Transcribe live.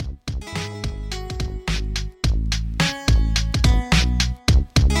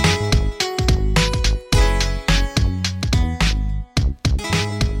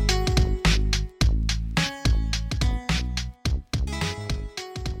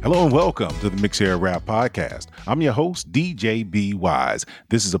Hello and welcome to the Mix Air Rap Podcast. I'm your host, DJ B Wise.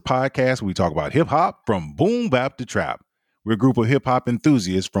 This is a podcast where we talk about hip hop from boom bap to trap. We're a group of hip hop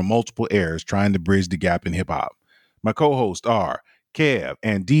enthusiasts from multiple eras trying to bridge the gap in hip hop. My co-hosts are Kev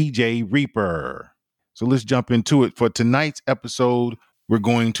and DJ Reaper. So let's jump into it. For tonight's episode, we're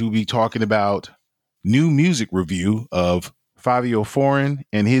going to be talking about new music review of Favio Foreign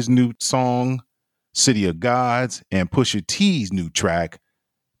and his new song, City of Gods, and Pusha T's new track,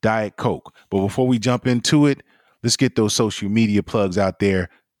 Diet Coke. But before we jump into it, let's get those social media plugs out there.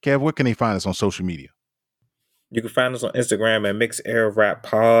 Kev, where can they find us on social media? You can find us on Instagram at Mix Air Rap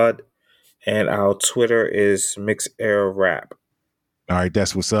Pod, and our Twitter is Mix Air Rap. All right,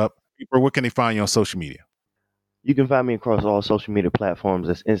 that's what's up. Where can they find you on social media? You can find me across all social media platforms.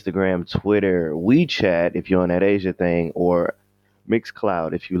 That's Instagram, Twitter, WeChat if you're on that Asia thing, or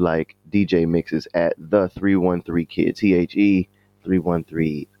Mixcloud if you like DJ mixes at the 313 Kid, THE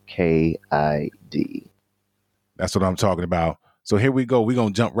 313 KID. That's what I'm talking about. So here we go. We're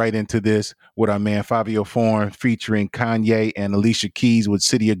going to jump right into this with our man Favio Foreign featuring Kanye and Alicia Keys with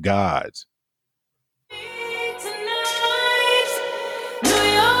City of Gods.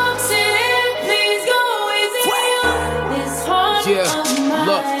 Yeah,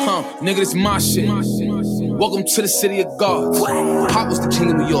 look, nigga, this my shit. Welcome to the city of God. Pop was the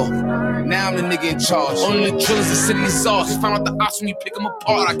king of New York. Now I'm the nigga in charge. Only the drillers, the city is ours. Find out the odds when you pick them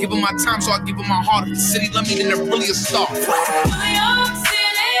apart. I give them my time, so I give them my heart. If the city love me, then they're really a star. New York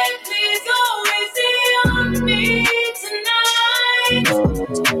City, please go easy on me tonight.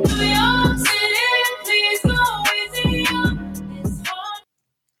 New York City, please go easy on this heart.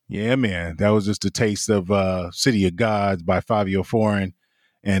 Yeah, man, that was just a taste of City of Gods by Favio Foreign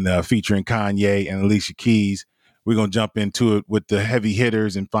and featuring Kanye and Alicia Keys. We're going to jump into it with the heavy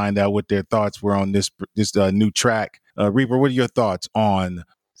hitters and find out what their thoughts were on this new track. Reaper, what are your thoughts on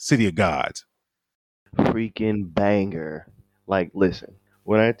City of Gods? Freaking banger. Like, listen,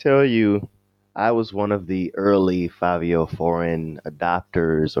 when I tell you I was one of the early Favio Foreign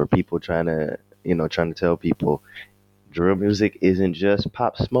adopters or people trying to tell people drill music isn't just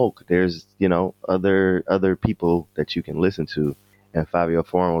Pop Smoke. There's, other people that you can listen to. And Favio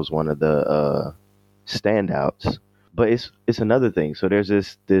Foreign was one of the standouts. But it's another thing. So there's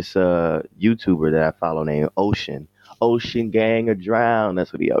this YouTuber that I follow named Ocean Gang or Drown.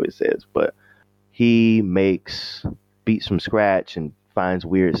 That's what he always says. But he makes beats from scratch and finds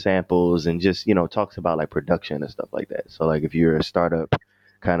weird samples and just talks about like production and stuff like that. So like if you're a startup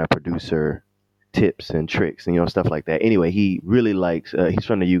kind of producer, tips and tricks and stuff like that. Anyway, he really likes. He's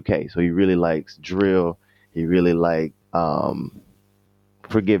from the UK, so he really likes drill. He really likes.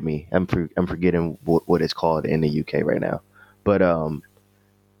 Forgive me, I'm forgetting what it's called in the UK right now, but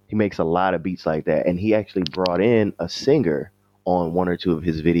he makes a lot of beats like that, and he actually brought in a singer on one or two of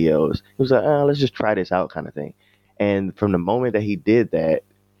his videos. He was like, let's just try this out kind of thing. And from the moment that he did that,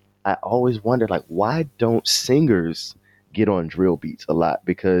 I always wondered, like, why don't singers get on drill beats a lot?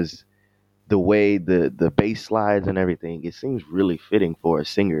 Because the way the bass slides and everything, it seems really fitting for a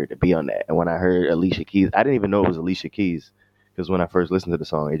singer to be on that. And when I heard Alicia Keys, I didn't even know it was Alicia Keys. Because when I first listened to the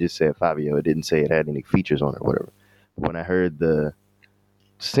song, it just said Favio. It didn't say it had any features on it or whatever. But when I heard the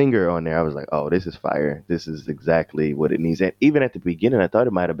singer on there, I was like, oh, this is fire. This is exactly what it needs. And even at the beginning, I thought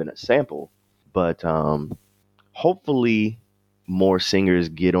it might have been a sample. But hopefully more singers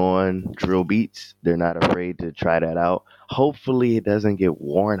get on drill beats. They're not afraid to try that out. Hopefully it doesn't get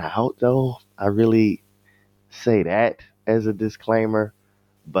worn out, though. I really say that as a disclaimer.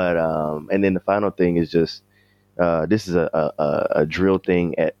 But and then the final thing is just, this is a drill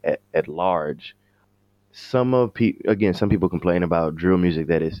thing at large. Some people complain about drill music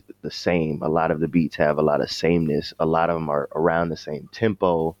that is the same. A lot of the beats have a lot of sameness. A lot of them are around the same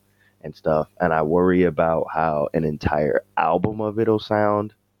tempo and stuff. And I worry about how an entire album of it'll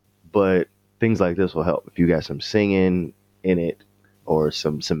sound. But things like this will help if you got some singing in it or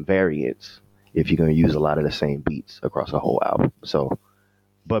some variants. If you're going to use a lot of the same beats across a whole album. So,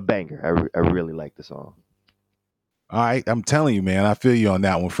 but banger. I really like the song. All right, I'm telling you, man, I feel you on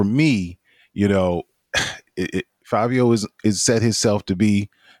that one. For me, Favio is set himself to be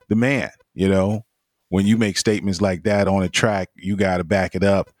the man. When you make statements like that on a track, you got to back it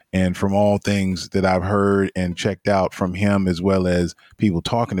up. And from all things that I've heard and checked out from him, as well as people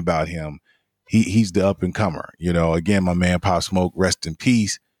talking about him, he's the up and comer. Again, my man Pop Smoke, rest in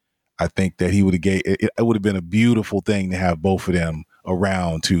peace. I think that he would have it would have been a beautiful thing to have both of them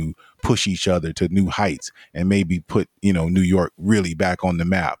around to push each other to new heights and maybe put, New York really back on the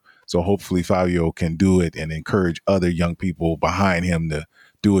map. So hopefully Favio can do it and encourage other young people behind him to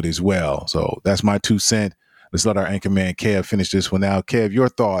do it as well. So that's my 2 cents. Let's let our anchor man Kev finish this one out. Kev, your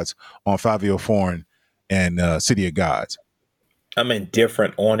thoughts on Favio Foreign and City of Gods? I'm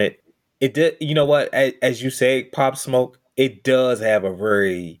indifferent on it. It did, you know what? As you say, Pop Smoke, it does have a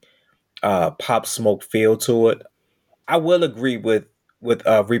very Pop Smoke feel to it. I will agree with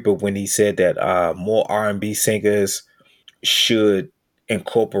Reaper when he said that more R&B singers should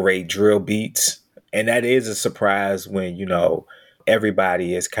incorporate drill beats, and that is a surprise when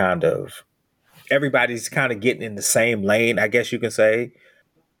everybody is kind of everybody's kind of getting in the same lane, I guess you can say.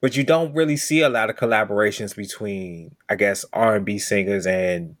 But you don't really see a lot of collaborations between, I guess, R&B singers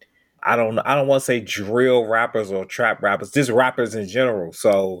and I don't want to say drill rappers or trap rappers, just rappers in general.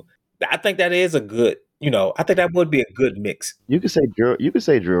 So I think that is a good, I think that would be a good mix. You could say drill. You could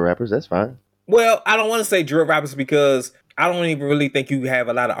say drill rappers. That's fine. Well, I don't want to say drill rappers because I don't even really think you have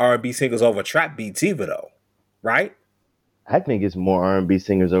a lot of R&B singers over trap beats either, though, right? I think it's more R&B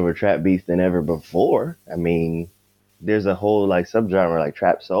singers over trap beats than ever before. I mean, there's a whole like subgenre like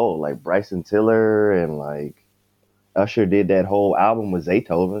trap soul, like Bryson Tiller and like Usher did that whole album with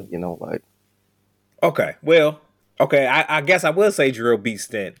Zaytoven. Like Okay, well, okay, I guess I will say drill beats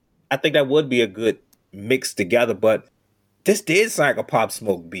then. I think that would be a good mix together, but this did sound like a Pop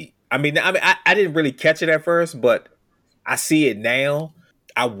Smoke beat. I didn't really catch it at first, but I see it now.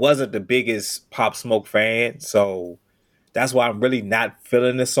 I wasn't the biggest Pop Smoke fan, so that's why I'm really not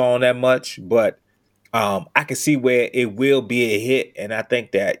feeling this song that much. But I can see where it will be a hit, and I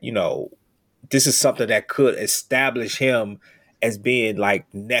think that this is something that could establish him as being like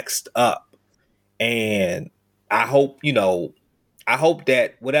next up. And I hope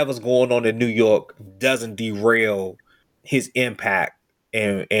that whatever's going on in New York doesn't derail his impact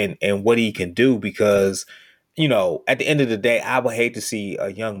and what he can do, because at the end of the day, I would hate to see a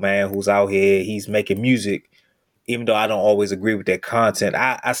young man who's out here, he's making music, even though I don't always agree with that content.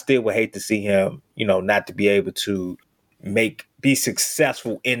 I still would hate to see him, not to be able to be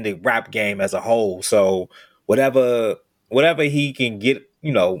successful in the rap game as a whole. So whatever he can get,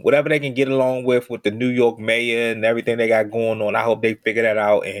 whatever they can get along with the New York mayor and everything they got going on, I hope they figure that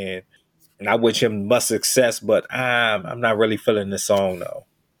out, and I wish him much success. But I'm not really feeling this song though.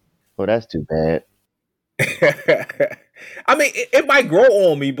 well, that's too bad. I mean, it might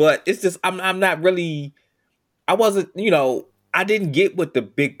grow on me, but it's just I'm not really. I wasn't, I didn't get with the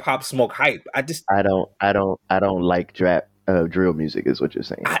big Pop Smoke hype. I don't like drill music, is what you're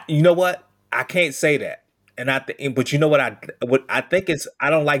saying. You know what? I can't say that, but you know what I think is I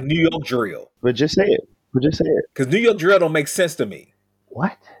don't like New York drill. But just say it. Because New York drill don't make sense to me.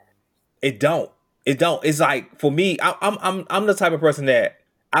 What? It don't. It's like, for me, I'm the type of person that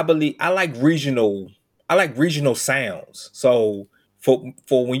I believe I like regional sounds. So for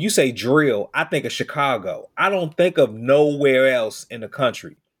when you say drill, I think of Chicago. I don't think of nowhere else in the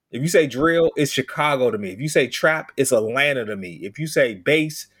country. If you say drill, it's Chicago to me. If you say trap, it's Atlanta to me. If you say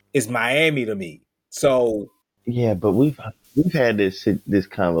bass, it's Miami to me. So yeah, but we've had this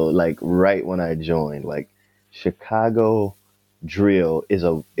convo like right when I joined. Like Chicago drill is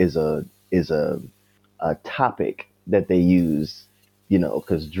a topic that they use,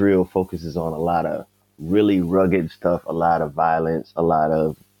 because drill focuses on a lot of really rugged stuff, a lot of violence, a lot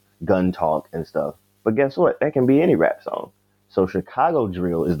of gun talk and stuff. But guess what? That can be any rap song. So Chicago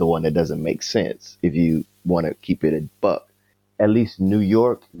drill is the one that doesn't make sense if you want to keep it a buck. At least New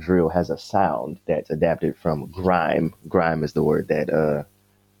York drill has a sound that's adapted from grime. Grime is the word that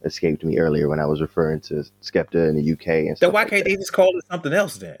escaped me earlier when I was referring to Skepta in the UK and stuff. Then why can't they just call it something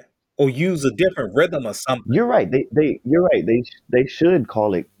else then? Or use a different rhythm or something? You're right. You're right. They should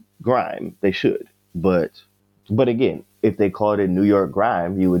call it grime. They should. But again, if they called it New York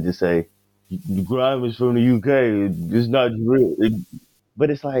grime, you would just say grime is from the UK. It's not real. But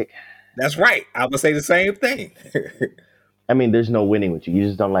it's like, that's right. I would say the same thing. I mean, there's no winning with you. You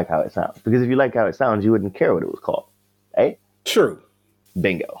just don't like how it sounds. Because if you like how it sounds, you wouldn't care what it was called. Hey? True.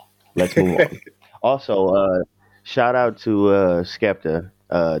 Bingo. Let's move on. Also, shout out to Skepta.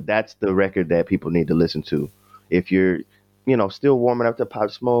 That's the record that people need to listen to. If you're, still warming up to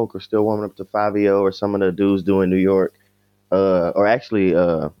Pop Smoke or still warming up to Favio or some of the dudes doing New York, or actually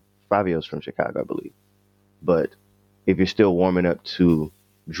Favio's from Chicago, I believe. But if you're still warming up to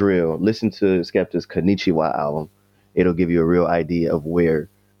drill, listen to Skepta's Konnichiwa album. It'll give you a real idea of where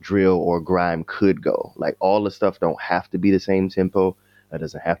drill or grime could go. Like all the stuff don't have to be the same tempo. It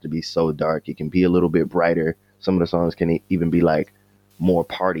doesn't have to be so dark. It can be a little bit brighter. Some of the songs can even be like more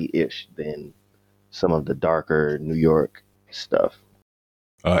party-ish than some of the darker New York stuff.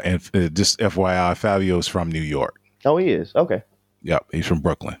 And just FYI, Fabio's from New York. Oh, he is? Okay. Yep, he's from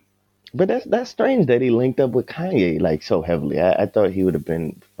Brooklyn. But that's strange that he linked up with Kanye like so heavily. I thought he would have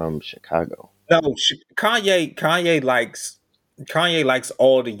been from Chicago. No, Kanye likes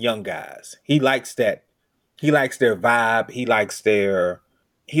all the young guys. He likes that. He likes their vibe. He likes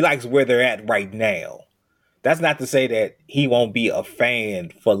where they're at right now. That's not to say that he won't be a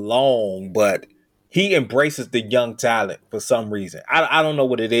fan for long, but he embraces the young talent for some reason. I don't know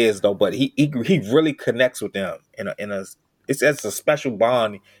what it is though, but he really connects with them in a it's a special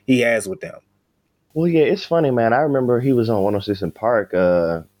bond he has with them. Well, yeah, it's funny, man. I remember he was on 106 in Park.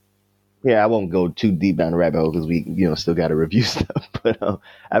 Yeah, I won't go too deep down the rabbit hole because we, still got to review stuff. But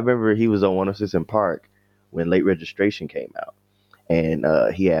I remember he was on 106 in Park when Late Registration came out, and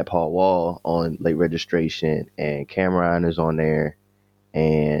he had Paul Wall on Late Registration, and Cameron is on there,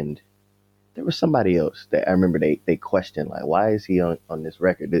 and there was somebody else that I remember they questioned, like, why is he on this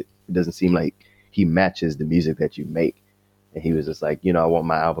record? It doesn't seem like he matches the music that you make. And he was just like, I want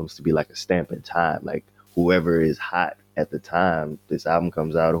my albums to be like a stamp in time. Like whoever is hot at the time this album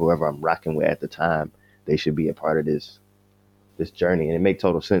comes out, or whoever I'm rocking with at the time, they should be a part of this journey. And it made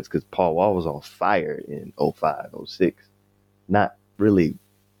total sense because Paul Wall was on fire in 05, 06. Not really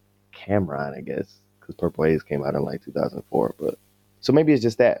Cameron, I guess, because Purple Haze came out in like 2004. But so maybe it's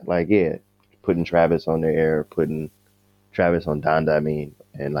just that, like, yeah, putting Travis on there, putting Travis on Donda,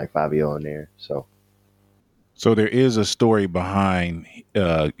 and like Favio on there. So there is a story behind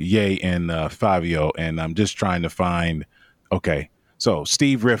Ye and Favio, and I'm just trying to find. Okay, so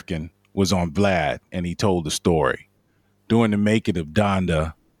Steve Rifkin was on Vlad, and he told the story during the making of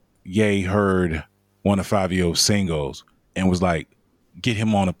Donda. Ye heard one of Favio's singles and was like, "Get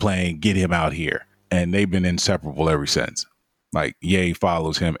him on a plane, get him out here," and they've been inseparable ever since. Like Ye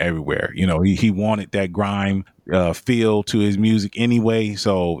follows him everywhere. He wanted that grime feel to his music anyway,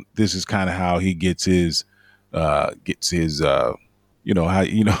 so this is kind of how he gets his how this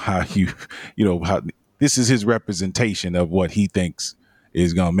is his representation of what he thinks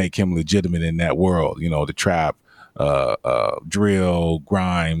is gonna make him legitimate in that world, the trap drill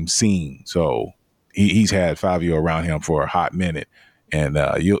grime scene. So he's had Favio around him for a hot minute, and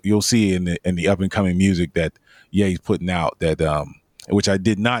you'll see in the up and coming music that Ye's putting out that which I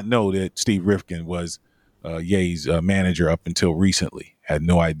did not know that Steve Rifkin was Ye's manager up until recently. Had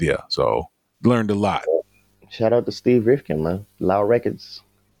no idea, so learned a lot. Shout out to Steve Rifkin, man. Loud Records.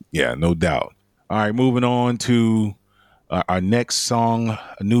 Yeah, no doubt. All right, moving on to our next song,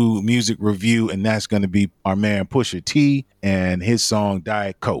 a new music review, and that's going to be our man Pusha T and his song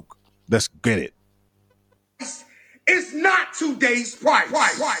Diet Coke. Let's get it. It's not today's price.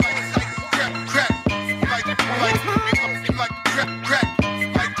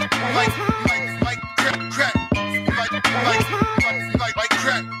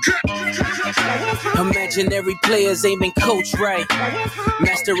 Imaginary players aiming coach right.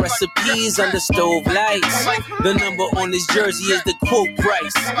 Master recipes under stove lights. The number on his jersey is the quote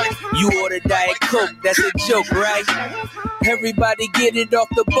price. You order Diet Coke, that's a joke, right? Everybody get it off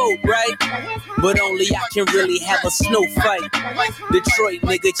the boat, right? But only I can really have a snow fight. Detroit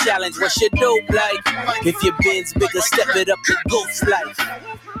nigga challenge, what's your dope like? If your bin's bigger, step it up to ghost life.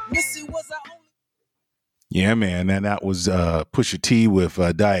 Missy, was I only... Yeah, man, and that was Pusha T with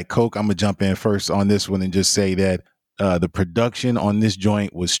Diet Coke. I'm going to jump in first on this one and just say that the production on this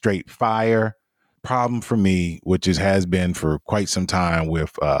joint was straight fire. Problem for me, which has been for quite some time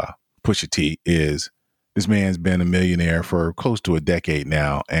with Pusha T, is this man's been a millionaire for close to a decade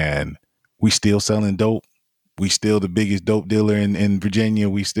now, and we still selling dope. We still the biggest dope dealer in Virginia.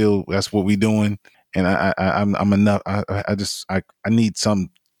 That's what we doing. And I'm enough. I need some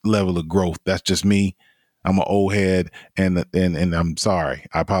level of growth. That's just me. I'm an old head, and I'm sorry.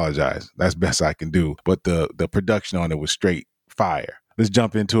 I apologize. That's best I can do. But the production on it was straight fire. Let's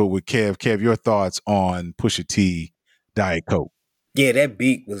jump into it with Kev. Kev, your thoughts on Pusha T, Diet Coke? Yeah, that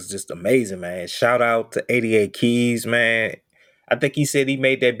beat was just amazing, man. Shout out to 88 Keys, man. I think he said he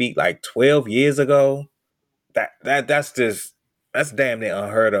made that beat like 12 years ago. That's damn near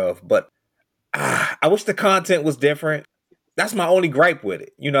unheard of. But I wish the content was different. That's my only gripe with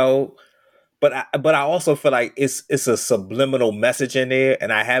it, But I also feel like it's a subliminal message in there,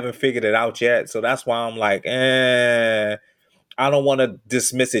 and I haven't figured it out yet. So that's why I'm like, I don't want to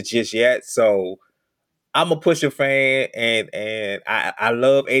dismiss it just yet. So I'm a Pusha fan, and I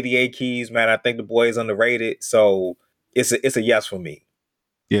love 88 Keys, man. I think the boy is underrated. So it's a yes for me.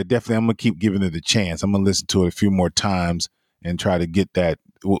 Yeah, definitely. I'm gonna keep giving it a chance. I'm gonna listen to it a few more times and try to get the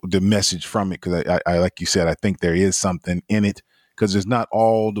message from it, because I like you said, I think there is something in it, because it's not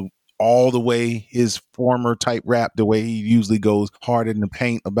all the way his former type rap, the way he usually goes hard in the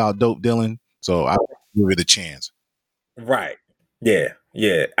paint about dope dealing. So I'll give it a chance. Right. Yeah.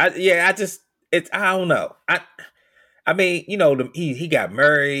 I don't know. I mean, you know, he got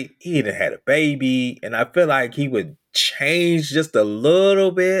married, he even had a baby, and I feel like he would change just a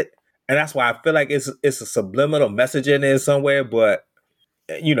little bit, and that's why I feel like it's a subliminal message in there somewhere. But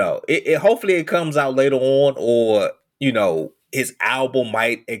you know, it hopefully it comes out later on, or you know, his album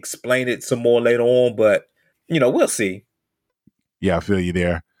might explain it some more later on. But you know, we'll see. Yeah, I feel you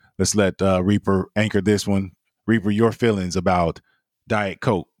there. Let's let Reaper anchor this one. Reaper, your feelings about Diet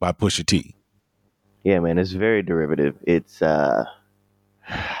Coke by Pusha T. Yeah, man, it's very derivative. It's like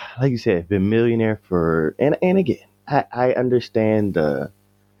you said, been millionaire for and again, I understand the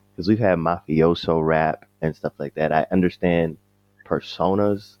because we've had mafioso rap and stuff like that. I understand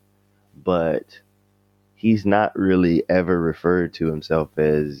personas, but he's not really ever referred to himself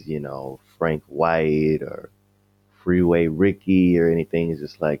as, you know, Frank White or Freeway Ricky or anything. It's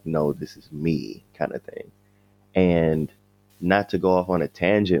just like, no, this is me kind of thing. And not to go off on a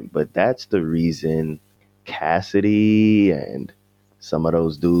tangent, but that's the reason Cassidy and some of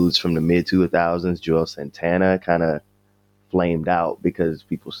those dudes from the mid 2000s, Joel Santana, kind of flamed out because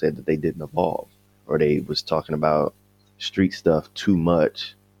people said that they didn't evolve or they was talking about street stuff too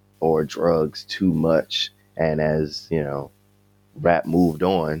much or drugs too much. And as, you know, rap moved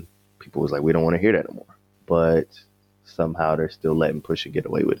on, people was like, we don't want to hear that anymore. But somehow they're still letting Pusha get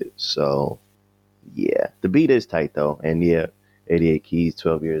away with it. So yeah, the beat is tight though. And yeah, 88 Keys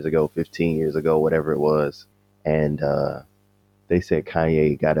 12 years ago, 15 years ago, whatever it was. And they said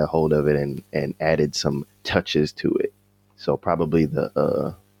Kanye got a hold of it and added some touches to it. So probably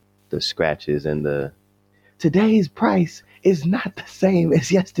the scratches and the today's price is not the same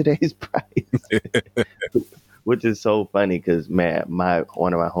as yesterday's price. Which is so funny because man,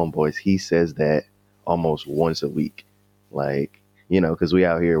 one of my homeboys, he says that almost once a week. Like, you know, because we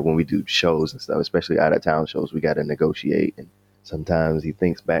out here when we do shows and stuff, especially out of town shows, we got to negotiate. And sometimes he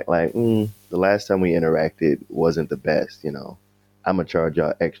thinks back like, the last time we interacted wasn't the best, you know. I'm going to charge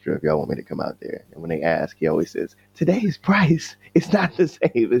y'all extra if y'all want me to come out there. And when they ask, he always says, today's price is not the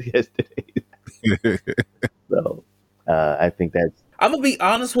same as yesterday's. So I think that's... I'm going to be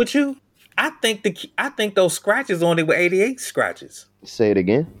honest with you. I think those scratches on it were 88 scratches. Say it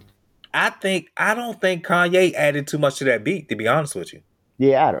again. I don't think Kanye added too much to that beat, to be honest with you.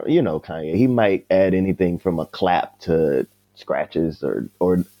 Yeah, I don't. You know, Kanye, he might add anything from a clap to scratches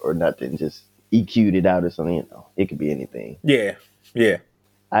or nothing. Just EQ'd it out or something. You know, it could be anything. Yeah.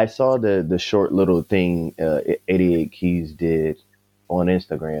 I saw the short little thing 88 Keys did on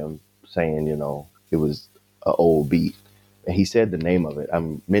Instagram saying, you know, it was an old beat. And he said the name of it.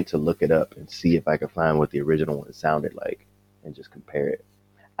 I'm meant to look it up and see if I can find what the original one sounded like and just compare it.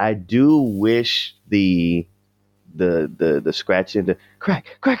 I do wish the scratching, the crack.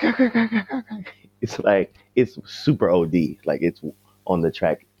 It's like, it's super OD. Like it's on the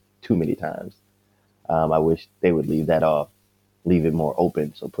track too many times. I wish they would leave that off, leave it more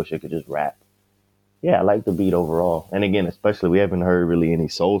open so Pusha could just rap. Yeah, I like the beat overall. And again, especially we haven't heard really any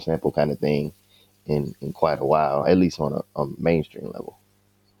soul sample kind of thing in quite a while, at least on a mainstream level.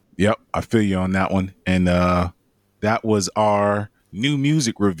 Yep, I feel you on that one. And that was our new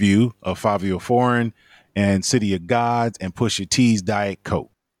music review of Favio Foreign and City of Gods and Pusha T's Diet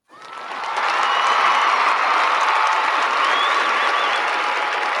Coke.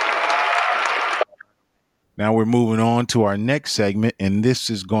 Now we're moving on to our next segment, and this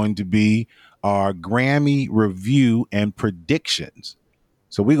is going to be our Grammy review and predictions.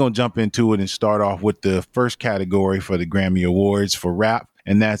 So we're going to jump into it and start off with the first category for the Grammy Awards for rap,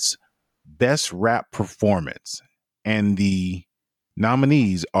 and that's Best Rap Performance. And the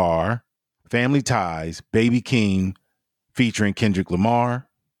nominees are Family Ties, Baby King featuring Kendrick Lamar,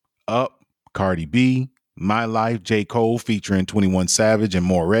 Up, Cardi B, My Life, J. Cole featuring 21 Savage and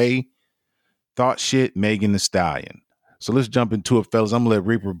Moray, Thought Shit, Megan Thee Stallion. So let's jump into it, fellas. I'm gonna let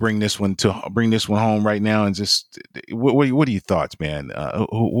Reaper bring this one home right now, and just what are your thoughts, man?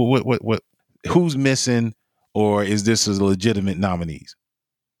 Who's missing, or is this a legitimate nominees?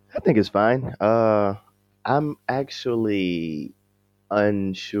 I think it's fine. I'm actually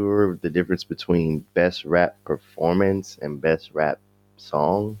unsure of the difference between best rap performance and best rap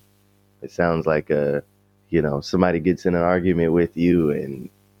song. It sounds like somebody gets in an argument with you and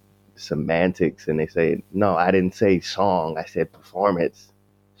semantics and they say, no, I didn't say song, I said performance.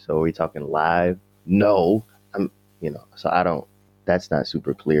 So are we talking live? No. So I don't, that's not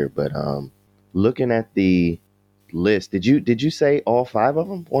super clear, but looking at the list, did you say all five of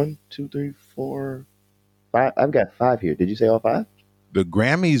them? 1, 2, 3, 4, 5. I've got 5 here. Did you say all 5? The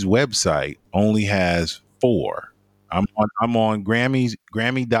Grammys website only has 4. I'm on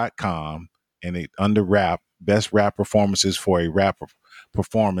Grammy.com, and it under rap, best rap performances for a rap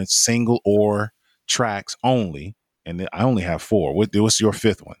performance, single or tracks only. and I only have 4. What's your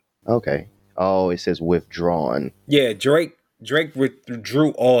 5th one? Okay. Oh, it says withdrawn. Yeah, Drake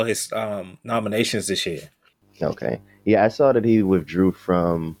withdrew all his nominations this year. Okay. Yeah, I saw that he withdrew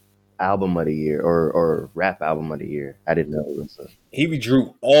from album of the year or rap album of the year. I didn't know it was He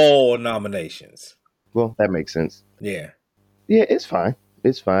withdrew all nominations. well, that makes sense. Yeah. Yeah, it's fine.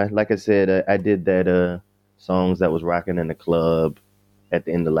 It's fine. Like I said, I did that songs that was rocking in the club at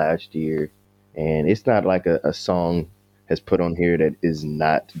the end of last year, and it's not like a song has put on here that is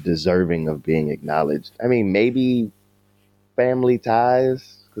not deserving of being acknowledged. I mean, maybe Family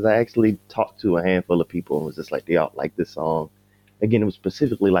Ties, because I actually talked to a handful of people and was just like, they all like this song. Again, it was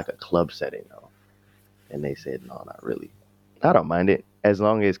specifically like a club setting though, and they said, no, not really. I don't mind it as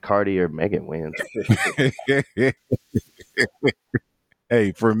long as Cardi or Megan wins.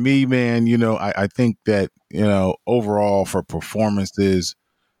 Hey, for me, man, I think that, overall for performances,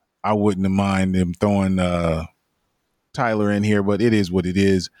 I wouldn't have mind them throwing Tyler in here, but it is what it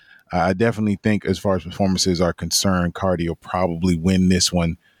is. I definitely think as far as performances are concerned, Cardi will probably win this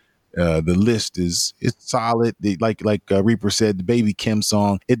one. The list it's solid. Like Reaper said, the Baby Kim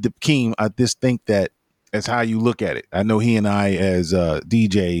song, Keem, I just think that that's how you look at it. I know he and I as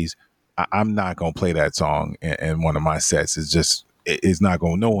DJs, I'm not going to play that song in one of my sets. It's not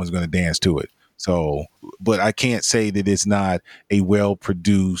going, no one's going to dance to it. So, but I can't say that it's not a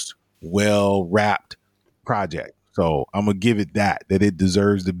well-produced, well-rapped project. So I'm going to give it that it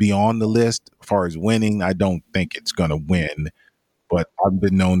deserves to be on the list. As far as winning, I don't think it's going to win, but I've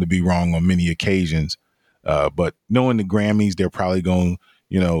been known to be wrong on many occasions. But knowing the Grammys, they're probably going,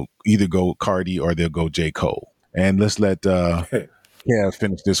 either go Cardi or they'll go J. Cole. And let's let Kev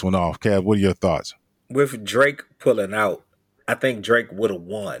finish this one off. Kev, what are your thoughts? With Drake pulling out, I think Drake would have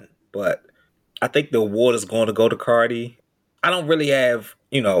won, but I think the award is going to go to Cardi. I don't really have,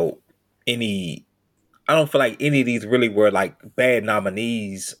 I don't feel like any of these really were like bad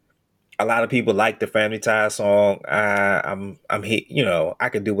nominees. A lot of people like the Family Ties song. I'm here, I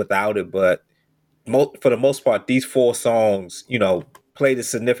could do without it, but for the most part, these 4 songs, played a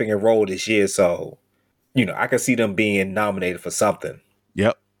significant role this year. So, I can see them being nominated for something.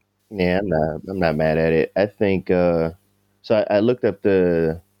 Yep. Yeah, I'm not mad at it. I think so I looked up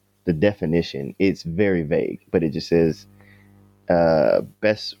the definition. It's very vague, but it just says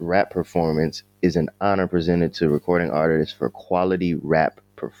best rap performance is an honor presented to recording artists for quality rap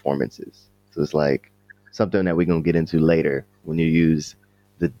performances. So it's like something that we're going to get into later when you use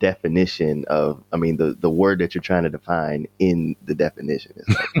the definition of, the word that you're trying to define in the definition. It's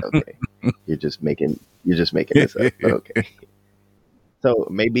like, okay, you're just making this up, but okay. So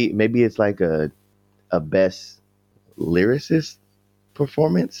maybe it's like a best lyricist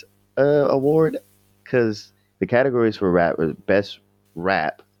performance award, because the categories for rap are best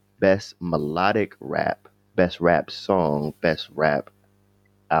rap, best melodic rap, best rap song, best rap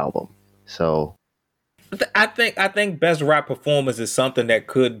album. So I think best rap performance is something that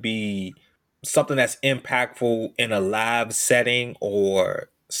could be something that's impactful in a live setting or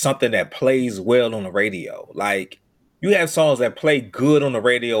something that plays well on the radio. Like, you have songs that play good on the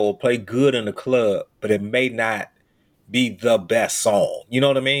radio or play good in the club, but it may not be the best song. You know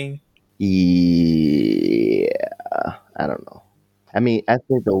what I mean? Yeah, I don't know. I think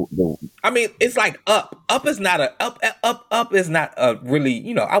it's like Up. Up is not a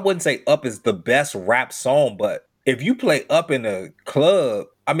really, I wouldn't say Up is the best rap song, but if you play Up in a club,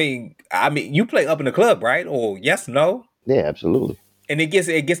 you play Up in the club, right? Or yes, no? Yeah, absolutely. And it gets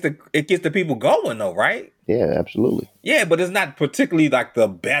the people going though, right? Yeah, absolutely. Yeah, but it's not particularly like the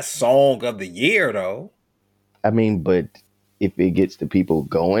best song of the year though. But if it gets the people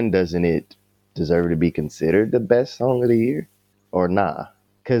going, doesn't it deserve to be considered the best song of the year? Or nah?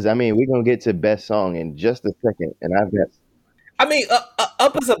 Because we're gonna get to best song in just a second, and I've got.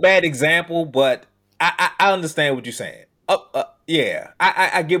 Up is a bad example, but I understand what you're saying. Yeah,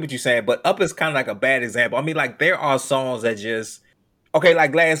 I get what you're saying, but Up is kind of like a bad example. Like, there are songs that just okay.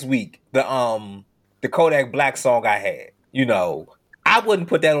 Like last week, the Kodak Black song I had. I wouldn't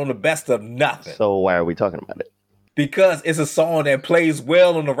put that on the best of nothing. So why are we talking about it? Because it's a song that plays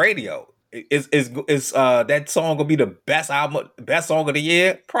well on the radio. Is that song gonna be the best song of the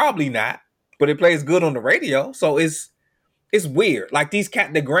year? Probably not, but it plays good on the radio, so it's weird. Like, the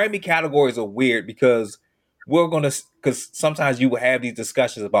Grammy categories are weird because because sometimes you will have these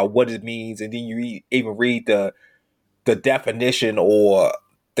discussions about what it means, and then you even read the definition or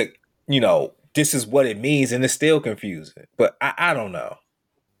this is what it means, and it's still confusing. But I don't know.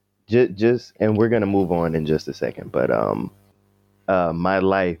 Just and we're gonna move on in just a second, but My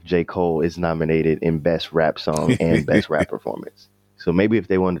Life, J. Cole is nominated in Best Rap Song and Best Rap Performance. So maybe if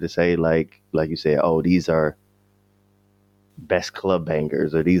they wanted to say like you said, oh, these are best club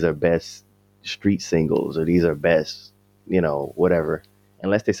bangers, or these are best street singles, or these are best, whatever.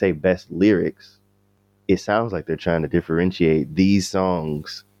 Unless they say best lyrics, it sounds like they're trying to differentiate. These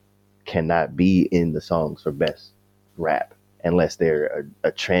songs cannot be in the songs for best rap unless they're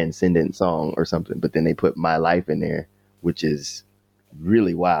a transcendent song or something. But then they put My Life in there, which is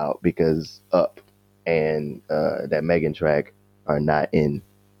really wild because Up and that Megan track are not in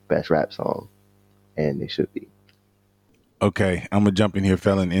best rap song, and they should be. Okay, I'm gonna jump in here,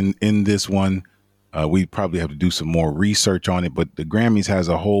 Felon. In this one, we probably have to do some more research on it, but the Grammys has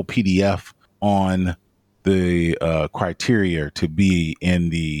a whole PDF on the criteria to be in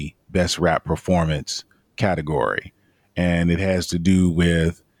the best rap performance category, and it has to do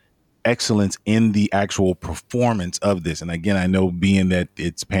with excellence in the actual performance of this. And again, I know being that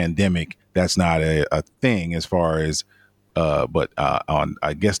it's pandemic, that's not a thing as far as, but on,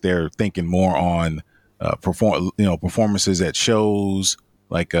 I guess they're thinking more on performances at shows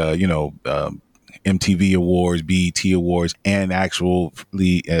like MTV Awards, BET Awards, and actually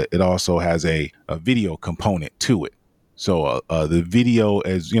it also has a video component to it. So the video,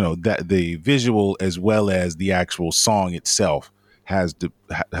 as that the visual as well as the actual song itself has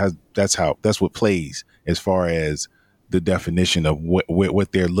that's what plays as far as the definition of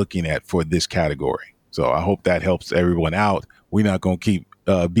what they're looking at for this category. So I hope that helps everyone out. We're not going to keep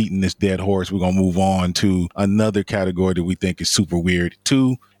beating this dead horse. We're going to move on to another category that we think is super weird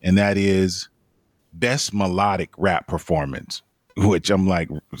too, and that is best melodic rap performance, which I'm like,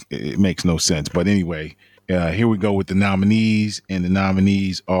 it makes no sense. But anyway, here we go with the nominees, and the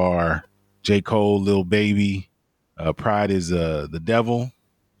nominees are J. Cole, Lil Baby, Pride is the Devil,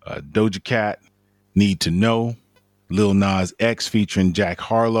 Doja Cat, Need to Know, Lil Nas X featuring Jack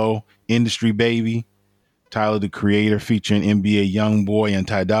Harlow, Industry Baby, Tyler the Creator featuring NBA Youngboy and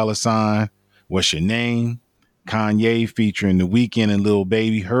Ty Dolla $ign, What's Your Name, Kanye featuring The Weeknd and Lil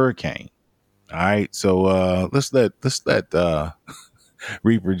Baby, Hurricane. All right, so let's let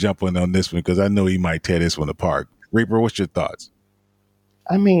Reaper jump on this one because I know he might tear this one apart. Reaper, what's your thoughts?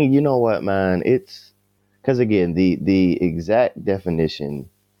 I mean, you know what, man? It's because again, the exact definition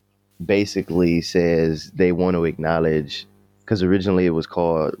basically says they want to acknowledge, because originally it was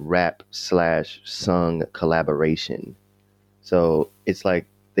called rap/sung collaboration. So it's like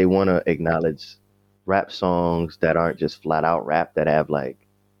they want to acknowledge rap songs that aren't just flat out rap, that have like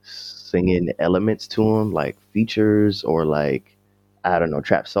singing elements to them, like features or like, I don't know,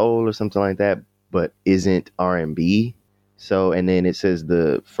 trap soul or something like that, but isn't R&B. So, and then it says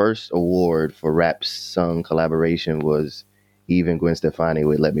the first award for rap sung collaboration was even Gwen Stefani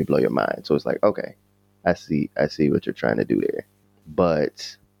with Let Me Blow Your Mind. So it's like, okay, I see what you're trying to do there.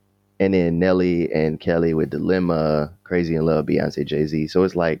 But, and then Nelly and Kelly with Dilemma, Crazy in Love, Beyonce, Jay-Z. So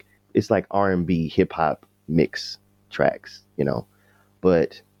it's like R&B hip hop mix tracks,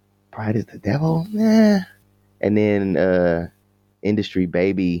 but Pride is the Devil. Nah. And then Industry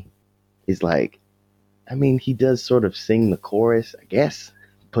Baby is like, I mean, he does sort of sing the chorus, I guess.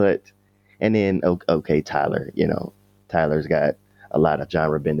 But, and then, okay, Tyler, Tyler's got a lot of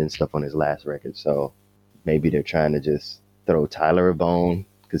genre bending stuff on his last record. So maybe they're trying to just throw Tyler a bone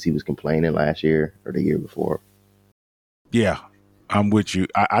because he was complaining last year or the year before. Yeah, I'm with you.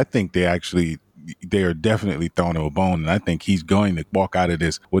 I think they are definitely throwing him a bone, and I think he's going to walk out of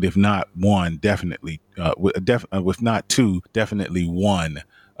this with, if not one, definitely, with not two, definitely one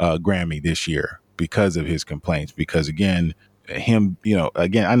Grammy this year because of his complaints. Because again, I know,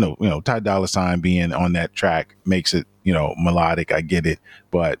 Ty Dolla $ign being on that track makes it, melodic. I get it,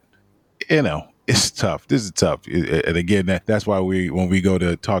 but it's tough. This is tough. And again, that's why when we go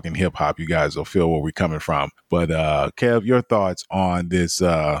to talking hip hop, you guys will feel where we're coming from. But Kev, your thoughts on this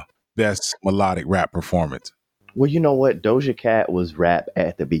best melodic rap performance? Well, you know what? Doja Cat was rap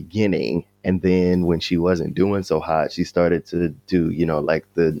at the beginning. And then when she wasn't doing so hot, she started to do, like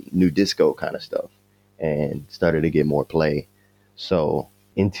the new disco kind of stuff and started to get more play. So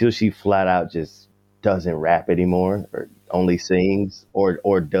until she flat out just doesn't rap anymore or only sings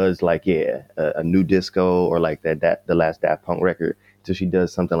or does like, a new disco or like that the last Daft Punk record, until she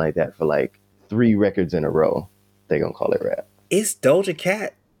does something like that for like 3 records in a row, they gonna call it rap. Is Doja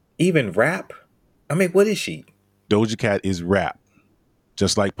Cat even rap? I mean, what is she? Doja Cat is rap,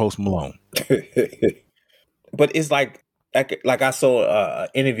 just like Post Malone. But it's like I saw an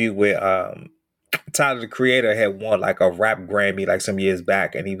interview with Tyler the Creator had won like a rap Grammy like some years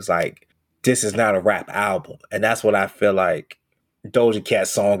back, and he was like, "This is not a rap album," and that's what I feel like Doja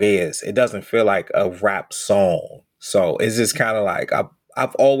Cat's song is. It doesn't feel like a rap song, so it's just kind of like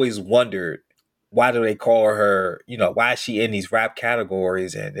I've always wondered, why do they call her? Why is she in these rap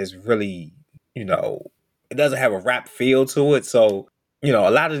categories? And it's really, it doesn't have a rap feel to it. So, you know, a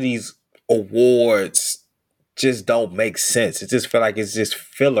lot of these awards just don't make sense. It just feel like it's just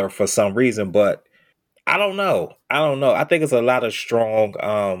filler for some reason. But I don't know. I think it's a lot of strong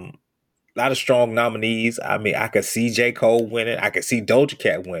nominees. I mean, I could see J. Cole winning. I could see Doja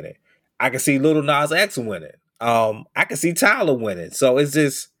Cat winning. I could see Lil Nas X winning. I could see Tyler winning. So it's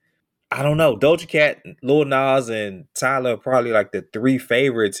just, I don't know. Doja Cat, Lil Nas, and Tyler are probably like the three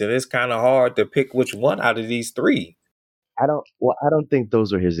favorites, and it's kind of hard to pick which one out of these three. I don't think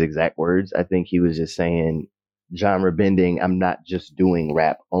those are his exact words. I think he was just saying genre bending. I'm not just doing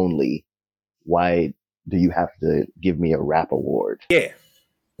rap only. Why do you have to give me a rap award?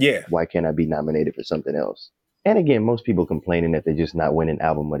 Yeah. Why can't I be nominated for something else? And again, most people complaining that they're just not winning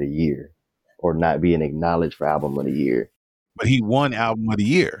album of the year or not being acknowledged for album of the year. But he won album of the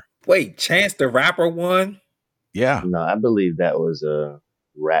year. Wait, Chance the Rapper won? Yeah. No, I believe that was a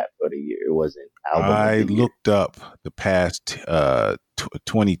rap of the year. It wasn't album of the year. I looked up the past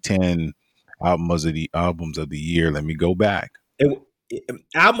 2010 albums of the year. Let me go back.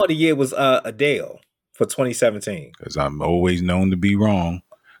 Album of the year was Adele for 2017. Because I'm always known to be wrong.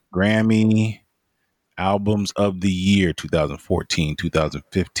 Grammy albums of the year 2014,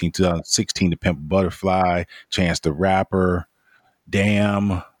 2015, 2016, The Pimp a Butterfly, Chance the Rapper,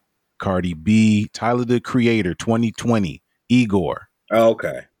 Damn, Cardi B, Tyler the Creator 2020, Igor. Oh,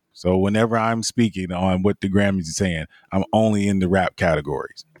 okay. So whenever I'm speaking on what the Grammys are saying, I'm only in the rap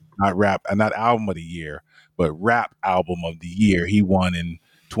categories. Not album of the year, but rap album of the year. He won in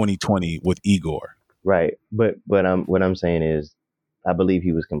 2020 with Igor. Right. But what I'm saying is I believe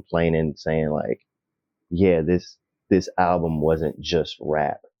he was complaining, saying like, yeah, this album wasn't just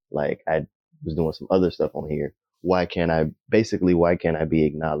rap. Like I was doing some other stuff on here. Why can't I be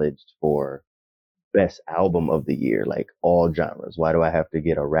acknowledged for best album of the year, like all genres? Why do I have to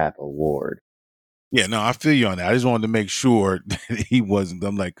get a rap award? Yeah, no, I feel you on that. I just wanted to make sure that he wasn't.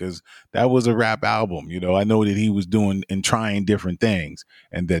 I'm like, because that was a rap album. You know, I know that he was doing and trying different things,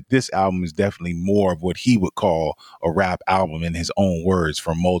 and that this album is definitely more of what he would call a rap album in his own words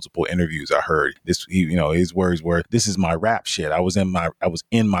from multiple interviews I heard. His words were, "This is my rap shit. I was in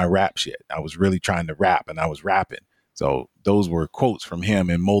my rap shit. I was really trying to rap, and I was rapping." So those were quotes from him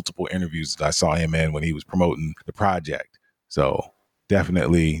in multiple interviews that I saw him in when he was promoting the project. So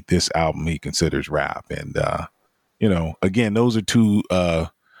definitely this album he considers rap. And, again, those are two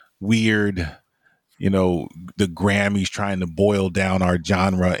weird, the Grammys trying to boil down our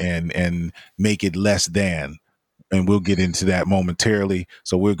genre and make it less than. And we'll get into that momentarily.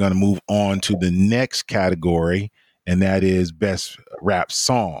 So we're going to move on to the next category, and that is Best Rap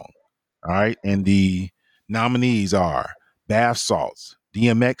Song. All right. And the nominees are Bath Salts,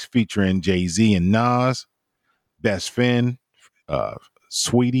 DMX featuring Jay-Z and Nas, Best Fin,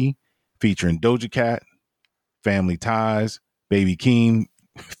 Sweetie featuring Doja Cat, Family Ties, Baby Keem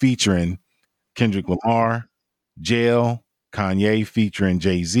featuring Kendrick Lamar, Jail, Kanye featuring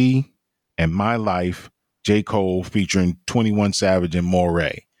Jay-Z, and My Life, J. Cole featuring 21 Savage and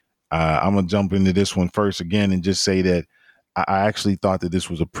Moray. I'm going to jump into this one first again and just say that I actually thought that this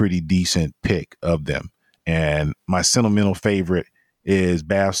was a pretty decent pick of them. And my sentimental favorite is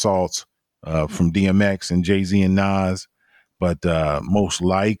Bath Salts from DMX and Jay-Z and Nas. But most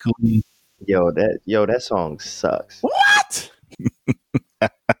likely, that song sucks. What?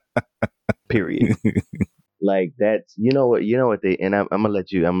 Period. Like that's you know what they, and I'm gonna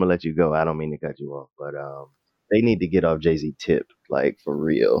let you go. I don't mean to cut you off, but they need to get off Jay-Z tip, like for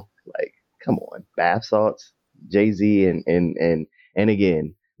real. Like, come on, bath salts, Jay-Z and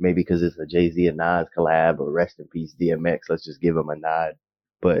again, maybe because it's a Jay-Z and Nas collab, or rest in peace DMX. Let's just give him a nod.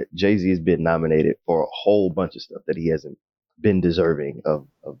 But Jay-Z has been nominated for a whole bunch of stuff that he hasn't been deserving of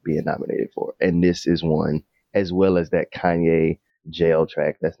being nominated for, and this is one, as well as that Kanye Jail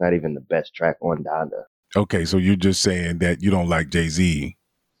track. That's not even the best track on Donda. Okay, so you're just saying that you don't like Jay-Z.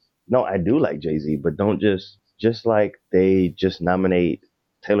 No, I do like Jay-Z, but don't just like they just nominate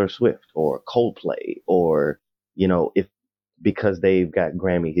Taylor Swift or Coldplay, or if because they've got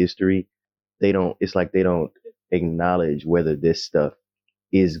Grammy history, they don't acknowledge whether this stuff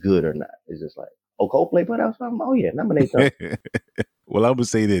is good or not. It's just like, oh, Coldplay put out something? Oh yeah, nominate them. Well, I would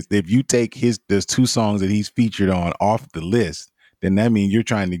say this: if you take there's two songs that he's featured on off the list, then that means you're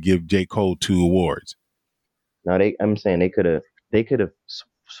trying to give J. Cole 2 awards. No, I'm saying they could have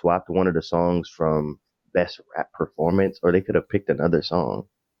swapped one of the songs from best rap performance, or they could have picked another song.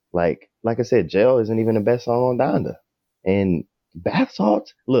 Like I said, Jail isn't even the best song on Donda. And Bath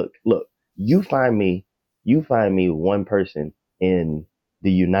Salts, look, you find me one person in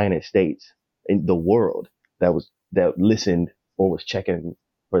the United States, in the world, that listened or was checking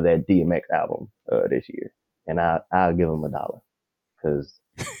for that DMX album this year. and I'll give him $1 because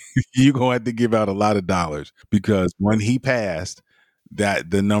You're gonna have to give out a lot of dollars because when he passed, that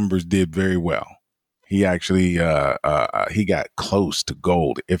the numbers did very well. He actually he got close to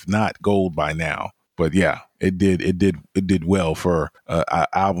gold, if not gold by now. But yeah, it did well for an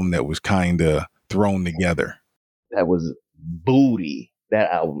album that was kind of thrown together. that was booty.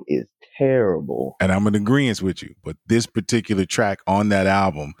 That album is terrible. And I'm in agreement with you, but this particular track on that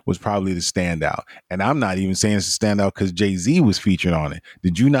album was probably the standout. And I'm not even saying it's a standout because Jay-Z was featured on it.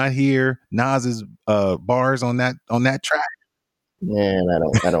 Did you not hear Nas's bars on that track? Man,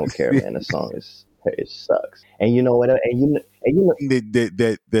 I don't care, man. The song it sucks. And you know what? And you know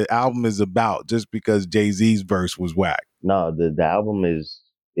That the album is about just because Jay-Z's verse was whack. no, the album is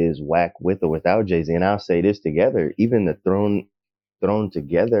whack with or without Jay-Z. And I'll say this together, even the thrown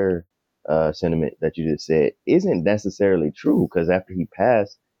together sentiment that you just said isn't necessarily true because after he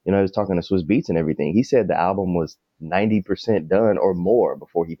passed, you know, he was talking to Swiss Beats and everything. He said the album was 90% done or more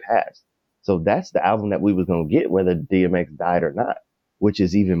before he passed. So that's the album that we was going to get whether DMX died or not, which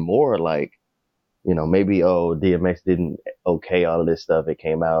is even more like, you know, maybe, DMX didn't okay all of this stuff. It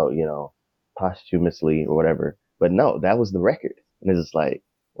came out, you know, posthumously or whatever. But no, that was the record. And it's just like,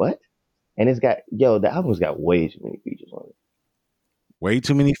 what? And the album's got way too many features on it. Way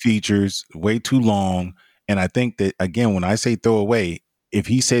too many features, way too long. And I think that, again, when I say throw away, if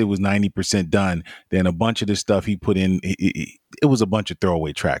he said it was 90% done, then a bunch of the stuff he put in, it was a bunch of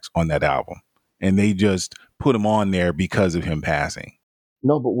throwaway tracks on that album. And they just put him on there because of him passing.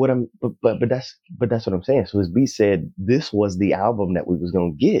 No, but that's what I'm saying. So as B said, this was the album that we was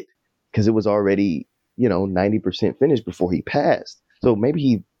going to get because it was already, you know, 90% finished before he passed. So maybe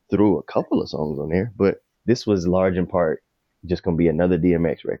he threw a couple of songs on there, but this was large in part just going to be another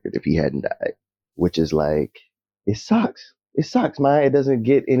DMX record if he hadn't died, which is like, it sucks. It sucks, man. It doesn't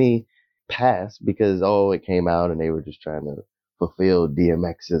get any pass because, it came out and they were just trying to fulfill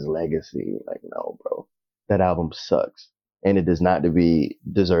DMX's legacy. Like, no, bro, that album sucks. And it does not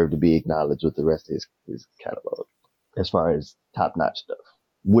deserve to be acknowledged with the rest of his catalog as far as top-notch stuff,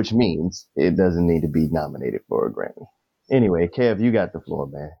 which means it doesn't need to be nominated for a Grammy. Anyway, Kev, you got the floor,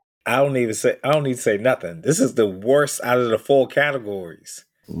 man. I don't need to say nothing. This is the worst out of the 4 categories.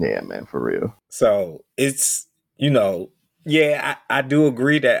 Yeah, man, for real. So it's, you know, yeah, I do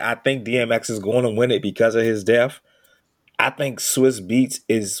agree that I think DMX is going to win it because of his death. I think Swiss Beats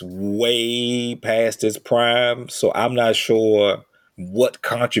is way past his prime, so I'm not sure what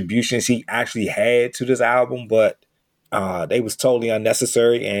contributions he actually had to this album, but they was totally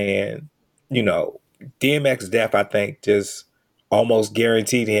unnecessary. And, you know, DMX death, I think, just almost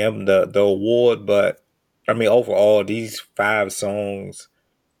guaranteed him the award. But, I mean, overall, these 5 songs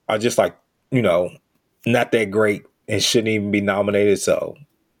are just like, you know, not that great and shouldn't even be nominated. So,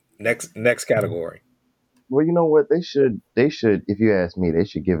 next category. Well, you know what? They should, if you ask me, they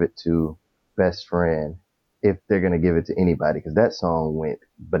should give it to Best Friend if they're going to give it to anybody. Because that song went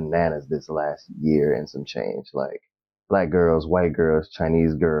bananas this last year and some change. Like, black girls, white girls,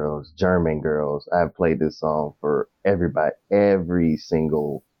 Chinese girls, German girls. I've played this song for everybody. Every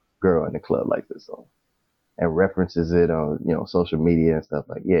single girl in the club likes this song. And references it on, you know, social media and stuff.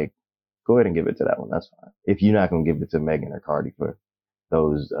 Like, yeah, go ahead and give it to that one. That's fine. If you're not going to give it to Megan or Cardi for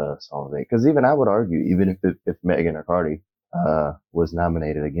those songs, because even I would argue, even if Megan or Cardi was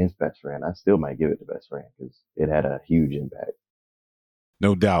nominated against Best Friend, I still might give it to Best Friend because it had a huge impact.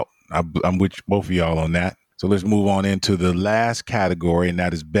 No doubt. I'm with both of y'all on that. So let's move on into the last category, and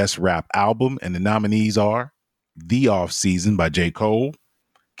that is Best Rap Album. And the nominees are The Off Season by J. Cole,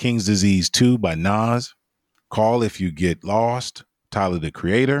 King's Disease 2 by Nas, Call If You Get Lost, Tyler the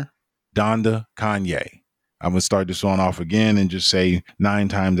Creator, Donda, Kanye. I'm going to start this one off again and just say 9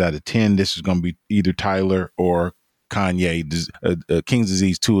 times out of 10, this is going to be either Tyler or Kanye. King's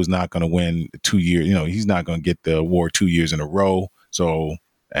Disease 2 is not going to win 2 years. You know, he's not going to get the award 2 years in a row. So,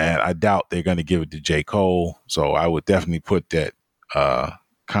 and I doubt they're going to give it to J. Cole. So I would definitely put that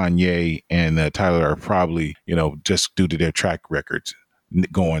Kanye and Tyler are probably, you know, just due to their track records,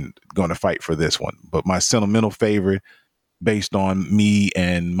 going to fight for this one. But my sentimental favorite, based on me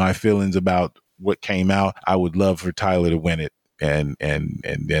and my feelings about what came out, I would love for Tyler to win it, and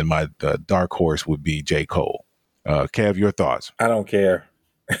then my dark horse would be J. Cole. Kev, your thoughts? I don't care.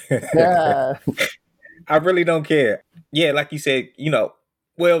 I really don't care. Yeah, like you said, you know,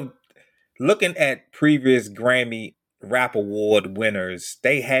 well, looking at previous Grammy Rap Award winners,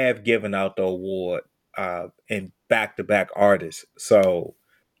 they have given out the award in back-to-back artists. So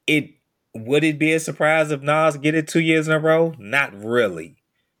would it be a surprise if Nas get it 2 years in a row? Not really.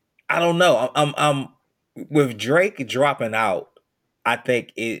 I don't know. I'm with Drake dropping out, I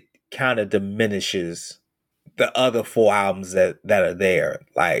think it kind of diminishes the other 4 albums that are there.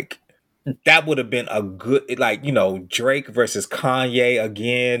 Like, that would have been a good, like, you know, Drake versus Kanye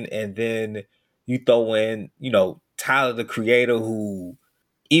again, and then you throw in, you know, Tyler the Creator, who,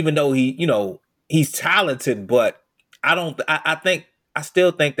 even though he, you know, he's talented, but I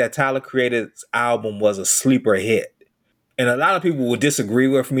still think that Tyler Creator's album was a sleeper hit. And a lot of people will disagree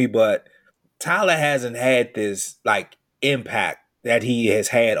with me, but Tyler hasn't had this like impact that he has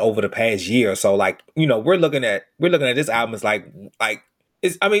had over the past year. So, like, you know, we're looking at this album as like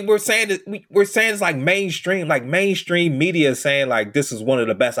it's, I mean, we're saying it's like mainstream media saying like this is one of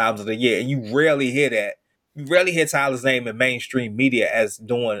the best albums of the year, and you rarely hear that. You rarely hear Tyler's name in mainstream media as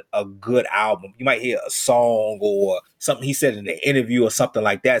doing a good album. You might hear a song or something he said in an interview or something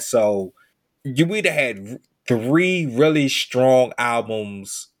like that. So you either had 3 really strong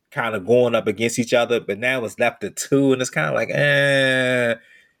albums kind of going up against each other, but now it's left to 2, and it's kind of like,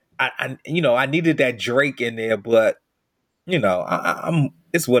 I needed that Drake in there, but you know,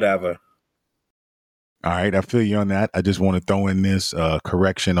 it's whatever. All right, I feel you on that. I just want to throw in this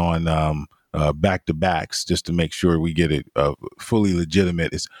correction on back-to-backs just to make sure we get it fully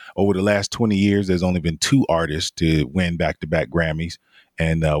legitimate. It's over the last 20 years, there's only been 2 artists to win back-to-back Grammys,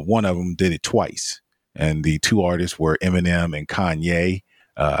 and one of them did it twice. And the 2 artists were Eminem and Kanye.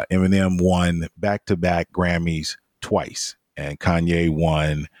 Eminem won back-to-back Grammys twice, and Kanye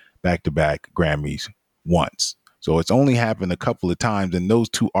won back-to-back Grammys once. So it's only happened a couple of times, and those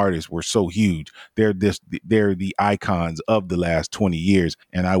 2 artists were so huge. They're the icons of the last 20 years.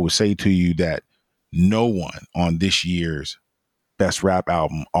 And I would say to you that no one on this year's best rap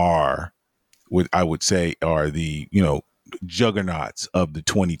album are the, you know, juggernauts of the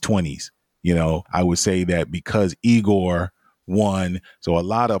 2020s. You know, I would say that because Igor won, so a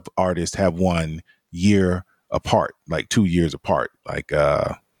lot of artists have won year apart, like 2 years apart. Like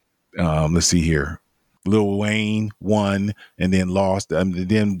let's see here. Lil Wayne won and then lost,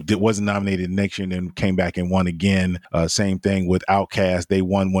 then wasn't nominated next year and then came back and won again. Same thing with Outkast. They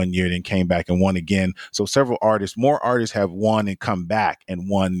won one year, then came back and won again. So more artists have won and come back and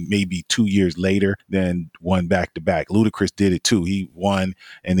won maybe 2 years later than won back to back. Ludacris did it too. He won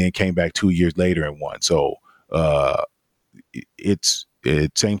and then came back 2 years later and won. So it's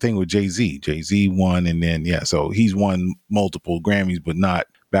same thing with Jay-Z. Jay-Z won and then, so he's won multiple Grammys, but not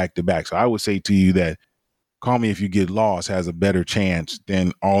back to back. So I would say to you that Call Me If You Get Lost has a better chance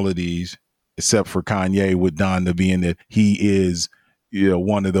than all of these, except for Kanye, with Donda being that he is, you know,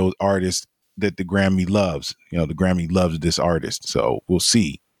 one of those artists that the Grammy loves. You know, the Grammy loves this artist. So we'll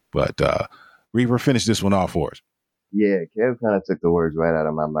see. But Reaper, finish this one off for us. Yeah, Kev kind of took the words right out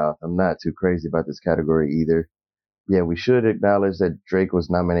of my mouth. I'm not too crazy about this category either. Yeah, we should acknowledge that Drake was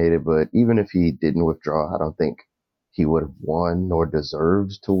nominated, but even if he didn't withdraw, I don't think he would have won nor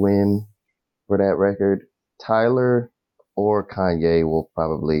deserves to win for that record. Tyler or Kanye will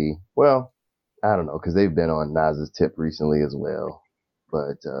probably, well, I don't know, because they've been on Nas's tip recently as well.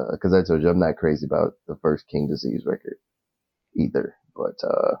 But because I told you, I'm not crazy about the first King Disease record either. But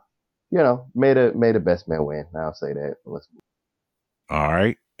you know, made a best man win. I'll say that. All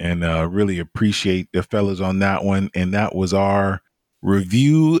right, and really appreciate the fellas on that one. And that was our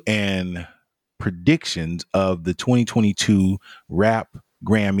review and predictions of the 2022 Rap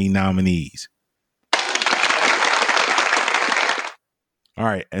Grammy nominees. All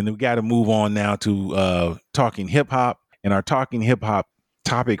right, and we got to move on now to talking hip hop. And our talking hip hop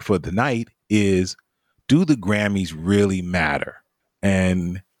topic for tonight is, do the Grammys really matter?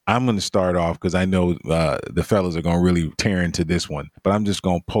 And I'm going to start off because I know the fellas are going to really tear into this one, but I'm just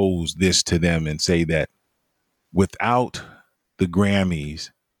going to pose this to them and say that without the Grammys,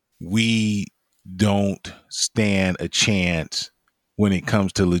 we don't stand a chance when it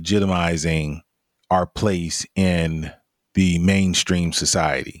comes to legitimizing our place in the mainstream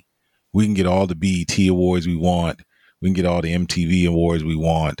society. We can get all the BET awards we want. We can get all the MTV awards we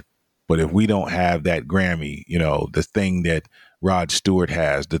want. But if we don't have that Grammy, you know, the thing that Rod Stewart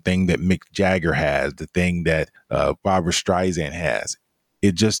has, the thing that Mick Jagger has, the thing that Barbra Streisand has,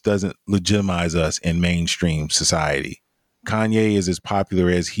 it just doesn't legitimize us in mainstream society. Kanye is as popular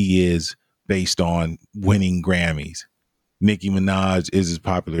as he is based on winning Grammys. Nicki Minaj is as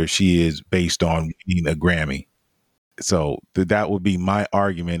popular as she is based on winning a Grammy. So that would be my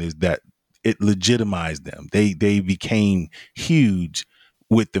argument, is that it legitimized them. They became huge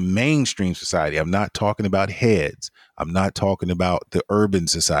with the mainstream society. I'm not talking about heads. I'm not talking about the urban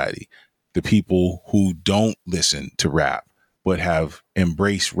society, the people who don't listen to rap, but have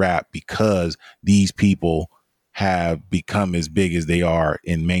embraced rap because these people have become as big as they are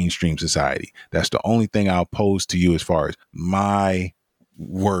in mainstream society. That's the only thing I'll pose to you as far as my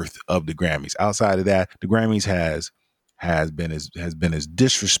worth of the Grammys. Outside of that, the Grammys has been as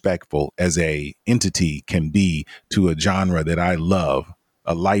disrespectful as a entity can be to a genre that I love,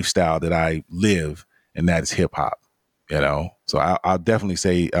 a lifestyle that I live, and that's hip hop. You know, so I'll definitely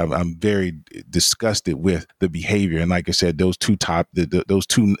say I'm very disgusted with the behavior, and like I said, those two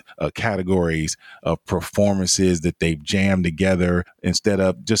categories of performances that they've jammed together. Instead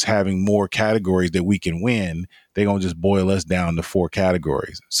of just having more categories that we can win, they're gonna just boil us down to 4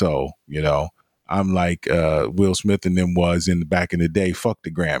 categories. So you know, I'm like Will Smith and them was in the back in the day. Fuck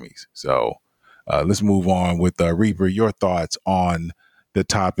the Grammys. So let's move on with Reaper. Your thoughts on the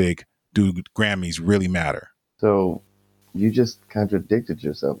topic: do Grammys really matter? So you just contradicted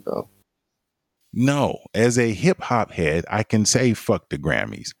yourself, though. No, as a hip hop head, I can say fuck the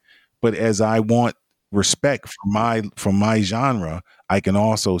Grammys, but as I want respect from my genre, I can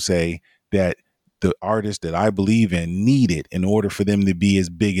also say that the artists that I believe in need it in order for them to be as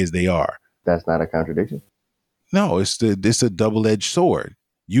big as they are. That's not a contradiction. No, it's a double-edged sword.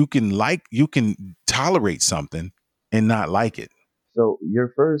 You can tolerate something and not like it. So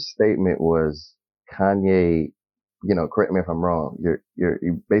your first statement was Kanye. You know, correct me if I'm wrong.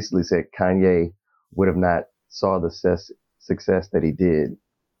 You basically said Kanye would have not saw the success that he did,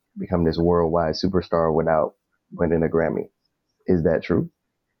 become this worldwide superstar without winning a Grammy. Is that true?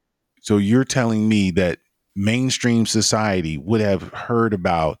 So you're telling me that mainstream society would have heard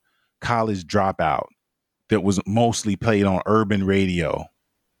about College Dropout that was mostly played on urban radio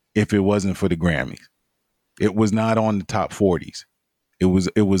if it wasn't for the Grammys? It was not on the top 40s. It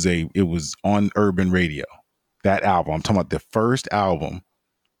was on urban radio. That album, I'm talking about the first album,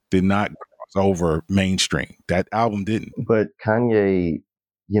 did not cross over mainstream. That album didn't. But Kanye,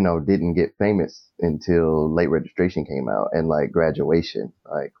 you know, didn't get famous until Late Registration came out and like Graduation.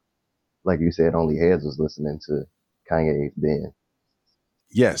 Like you said, only heads was listening to Kanye then.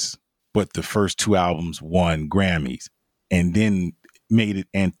 Yes, but the first 2 albums won Grammys and then made it,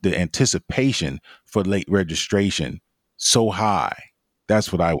 and the anticipation for Late Registration so high.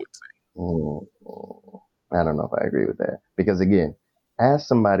 That's what I would say. I don't know if I agree with that, because again, as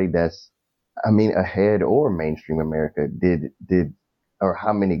somebody that's, ahead or mainstream America, or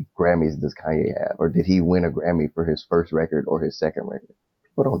how many Grammys does Kanye have, or did he win a Grammy for his first record or his second record?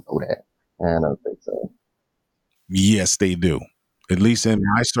 People don't know that. I don't think so. Yes, they do. At least in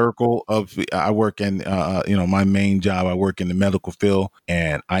my circle I work in, my main job, I work in the medical field,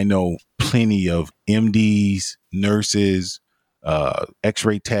 and I know plenty of MDs, nurses,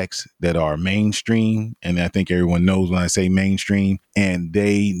 x-ray techs that are mainstream. And I think everyone knows when I say mainstream, and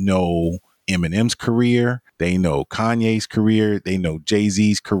they know Eminem's career. They know Kanye's career. They know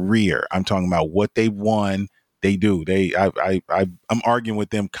Jay-Z's career. I'm talking about what they won. They do. I'm arguing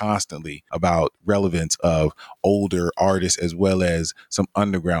with them constantly about relevance of older artists as well as some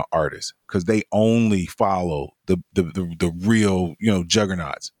underground artists, because they only follow the real,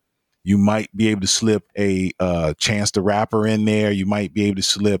 juggernauts. You might be able to slip a Chance the Rapper in there. You might be able to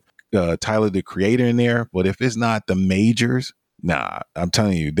slip Tyler the Creator in there. But if it's not the majors, nah, I'm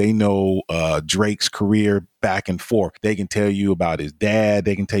telling you, they know Drake's career back and forth. They can tell you about his dad.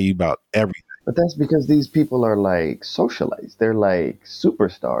 They can tell you about everything. But that's because these people are like socialites. They're like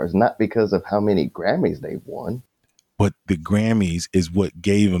superstars, not because of how many Grammys they've won. But the Grammys is what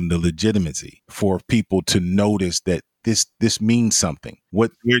gave them the legitimacy for people to notice that this means something.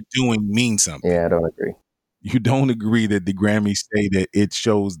 What they're doing means something. Yeah, I don't agree. You don't agree that the Grammys say that it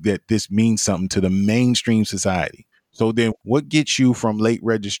shows that this means something to the mainstream society. So then what gets you from Late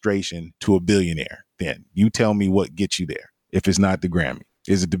Registration to a billionaire? Then you tell me what gets you there if it's not the Grammy.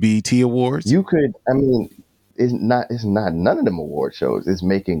 Is it the BET Awards? You could, it's not none of them award shows. It's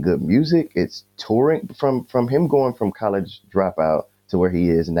making good music. It's touring. From him going from College Dropout to where he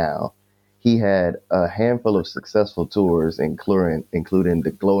is now, he had a handful of successful tours, including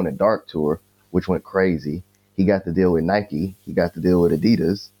the Glow in the Dark tour, which went crazy. He got to deal with Nike. He got to deal with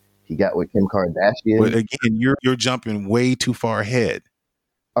Adidas. He got with Kim Kardashian. But again, you're jumping way too far ahead.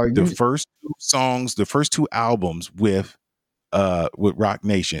 The first 2 songs, the first 2 albums with Rock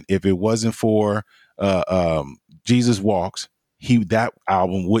Nation, if it wasn't for Jesus Walks, that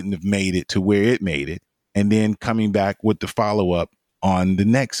album wouldn't have made it to where it made it. And then coming back with the follow-up on the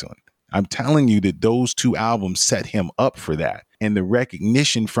next one. I'm telling you that those 2 albums set him up for that. And the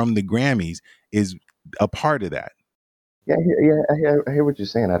recognition from the Grammys is a part of that. Yeah, I hear what you're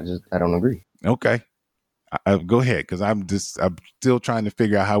saying. I don't agree. Okay. Go ahead, because I'm still trying to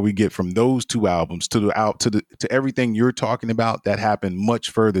figure out how we get from those 2 albums to everything you're talking about that happened much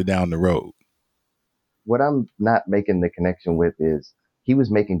further down the road. What I'm not making the connection with is he was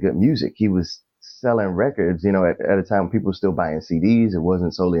making good music. He was selling records, you know, at a time when people were still buying CDs. It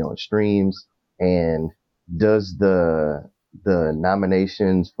wasn't solely on streams. And does the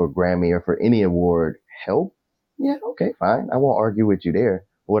nominations for Grammy or for any award help? Yeah, okay, fine. I won't argue with you there.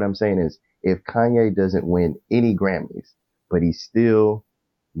 What I'm saying is, if Kanye doesn't win any Grammys, but he's still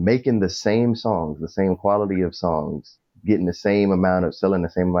making the same songs, the same quality of songs, getting the same amount of, selling the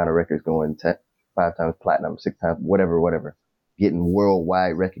same amount of records, going 5 times platinum, 6 times, whatever, getting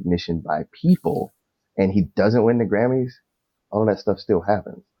worldwide recognition by people, and he doesn't win the Grammys, all that stuff still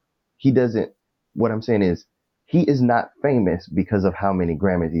happens. He doesn't, what I'm saying is, he is not famous because of how many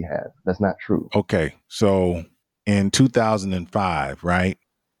Grammys he has. That's not true. Okay. So in 2005, right?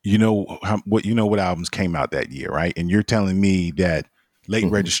 You know what albums came out that year, right? And you're telling me that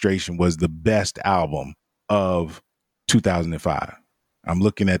Late Registration was the best album of 2005. I'm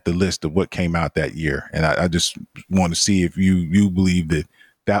looking at the list of what came out that year, and I just want to see if you believe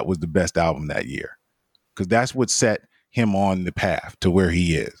that was the best album that year, because that's what set him on the path to where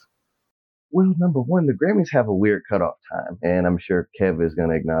he is. Well, number one, the Grammys have a weird cutoff time, and I'm sure Kev is going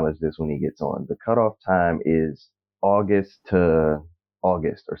to acknowledge this when he gets on. The cutoff time is August to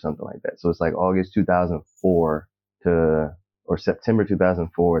August or something like that. So it's like August 2004 or September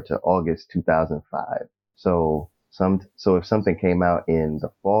 2004 to August 2005. So if something came out in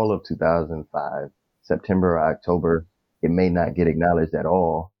the fall of 2005, September or October, it may not get acknowledged at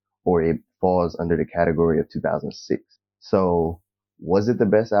all, or it falls under the category of 2006. So was it the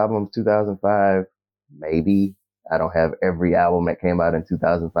best album of 2005? Maybe. I don't have every album that came out in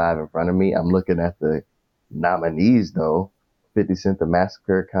 2005 in front of me. I'm looking at the nominees though. 50 Cent, The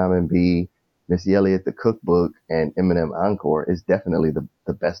Massacre, Common B, Missy Elliott, The Cookbook, and Eminem Encore is definitely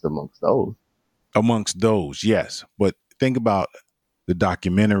the best amongst those. Amongst those, yes. But think about the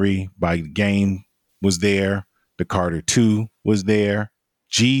documentary by Game was there. The Carter 2 was there.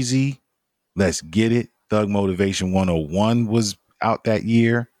 Jeezy, Let's Get It. Thug Motivation 101 was out that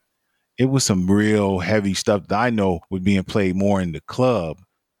year. It was some real heavy stuff that I know was being played more in the club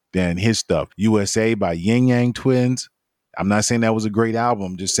than his stuff. USA by Yin Yang Twins. I'm not saying that was a great album.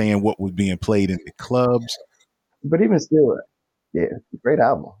 I'm just saying what was being played in the clubs. But even still, yeah, it's a great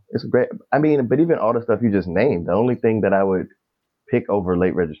album. It's a great, I mean, but even all the stuff you just named, the only thing that I would pick over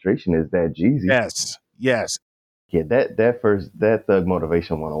Late Registration is that Jeezy. Yes. Yeah, that Thug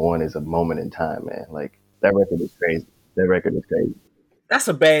Motivation 101 is a moment in time, man. Like, that record is crazy. I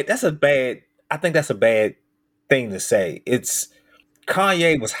think that's a bad thing to say. It's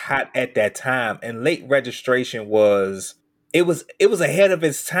Kanye was hot at that time, and Late Registration was ahead of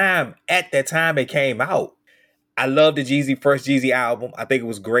its time at that time it came out. I love the first Jeezy album. I think it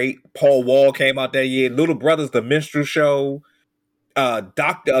was great. Paul Wall came out that year. Little Brothers, The Minstrel Show,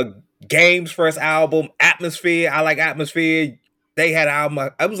 Dr. Game's first album, Atmosphere. I like Atmosphere. They had an album.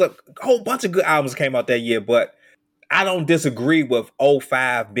 It was a whole bunch of good albums came out that year, but I don't disagree with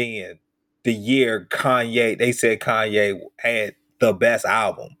 05 being the year they said Kanye had the best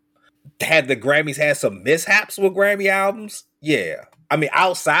album. Had the Grammys had some mishaps with Grammy albums? Yeah. I mean,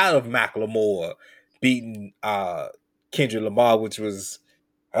 outside of Macklemore beating Kendrick Lamar, which was...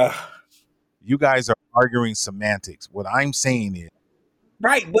 You guys are arguing semantics. What I'm saying is...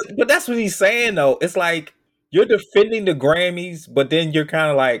 Right, but that's what he's saying, though. It's like, you're defending the Grammys, but then you're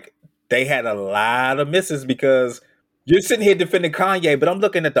kind of like, they had a lot of misses because you're sitting here defending Kanye, but I'm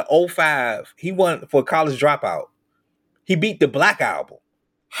looking at the 05. He won for College Dropout. He beat the Black Album.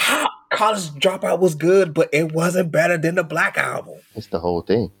 College Dropout was good, but it wasn't better than the Black Album. It's the whole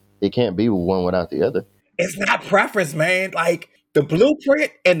thing. It can't be one without the other. It's not preference, man. Like, the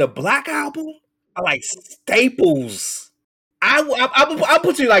Blueprint and the Black Album are like staples. I'll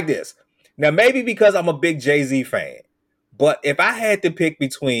put you like this. Now, maybe because I'm a big Jay-Z fan, but if I had to pick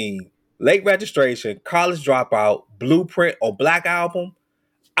between Late Registration, College Dropout, Blueprint, or Black Album,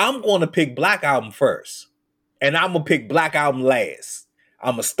 I'm going to pick Black Album first. And I'm going to pick Black Album last.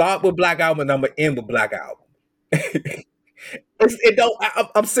 I'm going to start with Black Album and I'm going to end with Black Album.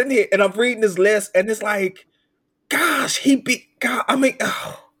 I'm sitting here and I'm reading this list and it's like, gosh, it's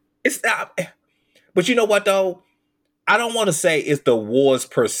not. But you know what, though? I don't want to say it's the wars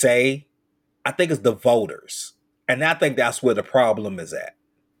per se. I think it's the voters. And I think that's where the problem is at.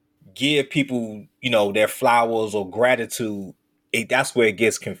 Give people, their flowers or gratitude. That's where it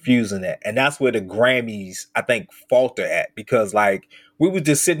gets confusing at. And that's where the Grammys, I think, falter at. Because, we were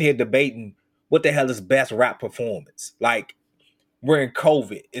just sitting here debating what the hell is best rap performance. We're in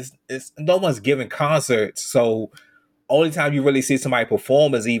COVID. It's no one's giving concerts. So, only time you really see somebody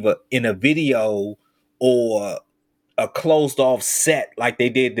perform is either in a video or a closed off set like they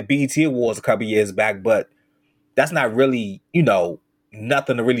did the BET Awards a couple years back, but that's not really,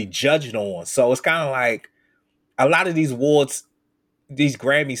 nothing to really judge it on. So it's kind of like a lot of these awards, these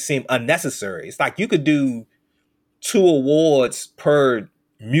Grammys seem unnecessary. It's like you could do 2 awards per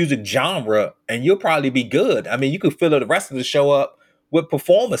music genre and you'll probably be good. I mean, you could fill the rest of the show up with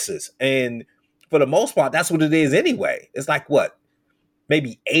performances. And for the most part, that's what it is anyway. It's like what?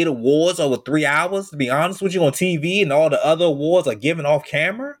 Maybe 8 awards over 3 hours, to be honest with you, on TV, and all the other awards are given off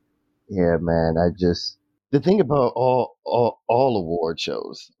camera. Yeah, man. The thing about all award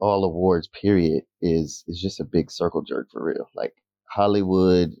shows, all awards period, is just a big circle jerk for real. Like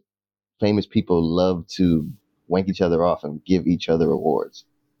Hollywood, famous people love to wank each other off and give each other awards.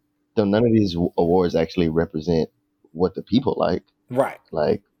 So none of these awards actually represent what the people like. Right.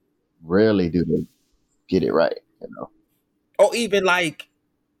 Like rarely do they get it right, you know. Or even like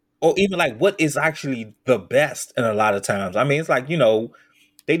what is actually the best in a lot of times. I mean, it's like,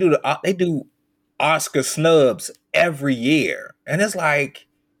 they do Oscar snubs every year. And it's like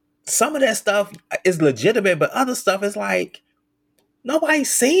some of that stuff is legitimate, but other stuff is like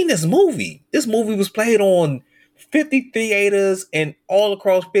nobody's seen this movie. This movie was played on 50 theaters and all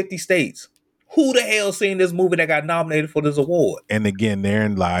across 50 states. Who the hell seen this movie that got nominated for this award? And again,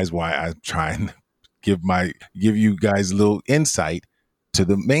 therein lies why I'm trying to give you guys a little insight to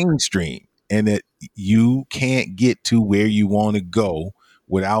the mainstream, and that you can't get to where you want to go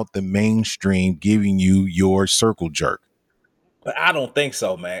without the mainstream giving you your circle jerk. But I don't think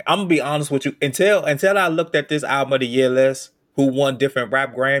so, man. I'm gonna be honest with you. Until I looked at this album of the year list, who won different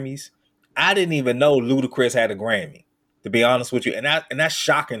rap Grammys, I didn't even know Ludacris had a Grammy. To be honest with you, and that's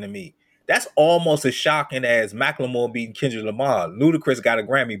shocking to me. That's almost as shocking as Macklemore beating Kendrick Lamar. Ludacris got a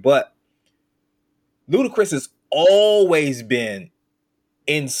Grammy, but Ludacris has always been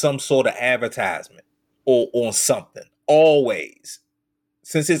in some sort of advertisement or on something. Always.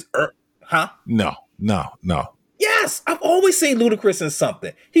 Since his No. Yes, I've always seen Ludacris in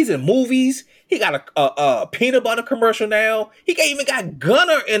something. He's in movies. He got a peanut butter commercial now. He even got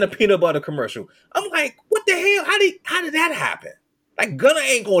Gunna in a peanut butter commercial. I'm like, what the hell? How did that happen? Like, Gunna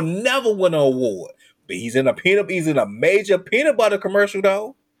ain't gonna never win an award, but he's in a major peanut butter commercial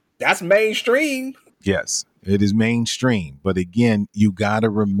though. That's mainstream. Yes, it is mainstream. But again, you got to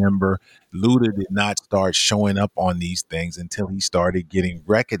remember, Luda did not start showing up on these things until he started getting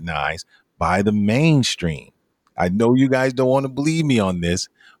recognized by the mainstream. I know you guys don't want to believe me on this,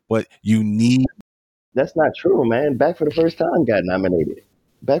 but you need. That's not true, man. Back for the First Time got nominated.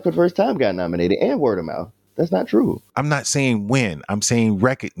 Back for the First Time got nominated, and Word of Mouth. That's not true. I'm not saying win. I'm saying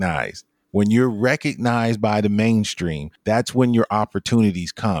recognized. When you're recognized by the mainstream, that's when your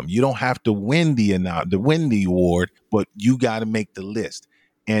opportunities come. You don't have to win the award, but you got to make the list.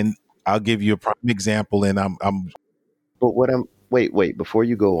 And I'll give you a prime example. And But wait, before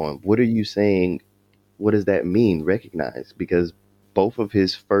you go on, what are you saying? What does that mean, recognized? Because both of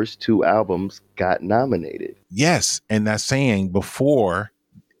his first 2 albums got nominated. Yes. And that's saying before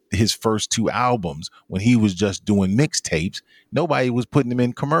his first 2 albums, when he was just doing mixtapes, nobody was putting him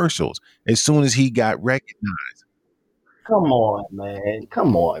in commercials. As soon as he got recognized. Come on,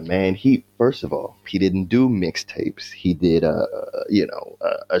 man. He, first of all, he didn't do mixtapes. He did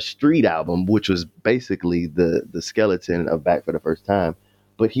a street album, which was basically the skeleton of Back for the First Time.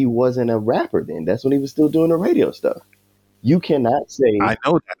 But he wasn't a rapper then. That's when he was still doing the radio stuff. You cannot say. I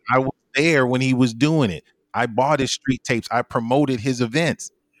know that. I was there when he was doing it. I bought his street tapes. I promoted his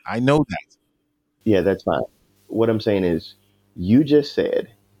events. I know that. Yeah, that's fine. What I'm saying is, you just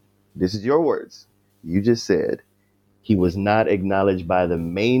said, this is your words. You just said he was not acknowledged by the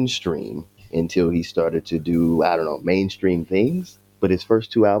mainstream until he started to do, I don't know, mainstream things. But his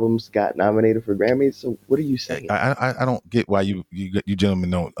first 2 albums got nominated for Grammys. So what are you saying? I don't get why you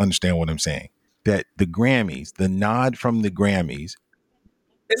gentlemen don't understand what I'm saying. That the Grammys, the nod from the Grammys.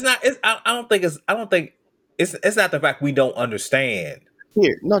 It's not. I don't think it's not the fact we don't understand.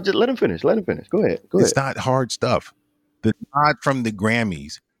 Here, no, just let him finish. Go ahead. It's not hard stuff. The nod from the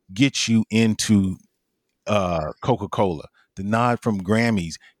Grammys gets you into Coca-Cola. The nod from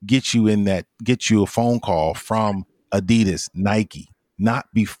Grammys gets you a phone call from Adidas, Nike, not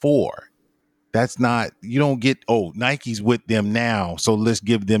before. That's not, you don't get, Nike's with them now, so let's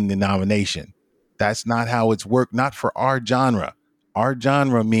give them the nomination. That's not how it's worked, not for our genre. Our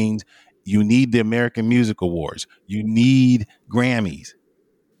genre means you need the American Music Awards. You need Grammys.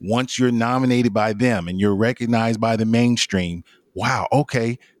 Once you're nominated by them and you're recognized by the mainstream, wow,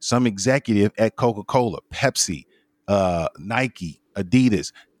 okay, some executive at Coca-Cola, Pepsi, Nike,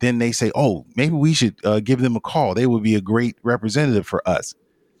 Adidas, then they say, maybe we should give them a call. They would be a great representative for us.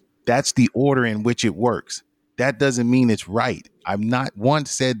 That's the order in which it works. That doesn't mean it's right. I've not once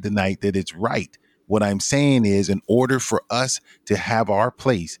said tonight that it's right, What I'm saying is, in order for us to have our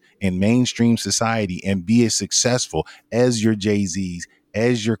place in mainstream society and be as successful as your Jay-Z's,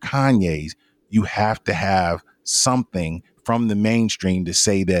 as your Kanye's, you have to have something from the mainstream to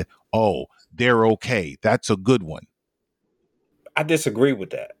say that, oh, they're okay. That's a good one. I disagree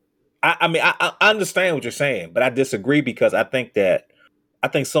with that. I understand what you're saying, but I disagree because I think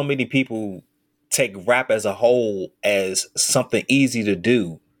so many people take rap as a whole as something easy to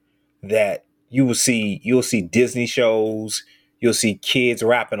do, that you'll see Disney shows, you'll see kids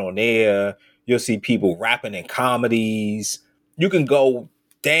rapping on air, you'll see people rapping in comedies. You can go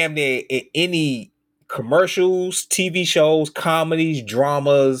damn near in any commercials, TV shows, comedies,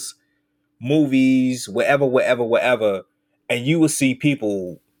 dramas, movies, wherever, and you will see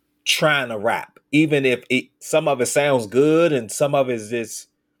people trying to rap, even if some of it sounds good and some of it is just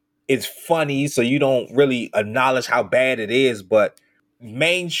it's funny, so you don't really acknowledge how bad it is. But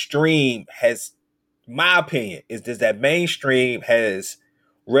mainstream has, my opinion is just that mainstream has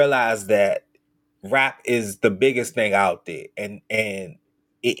realized that rap is the biggest thing out there, and it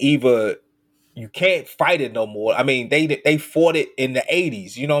either you can't fight it no more. I mean, they fought it in the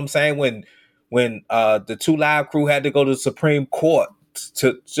 80s. You know what I'm saying? When the Two Live Crew had to go to the Supreme Court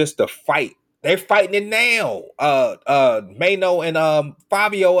to fight. They're fighting it now. Mano and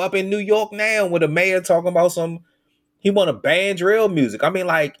Favio up in New York now with the mayor talking about he want to ban drill music. I mean,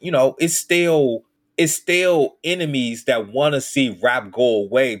 like, it's still enemies that want to see rap go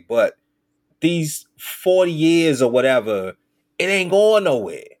away, but these 40 years or whatever, it ain't going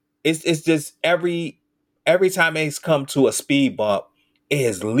nowhere. It's just every time it's come to a speed bump, it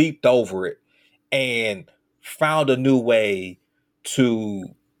has leaped over it and found a new way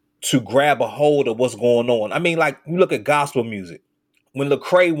to grab a hold of what's going on. I mean, like, you look at gospel music. When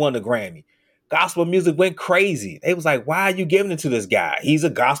Lecrae won the Grammy, gospel music went crazy. They was like, why are you giving it to this guy? He's a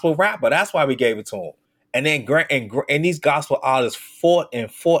gospel rapper. That's why we gave it to him. And then and these gospel artists fought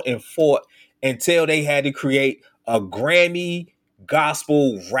until they had to create a Grammy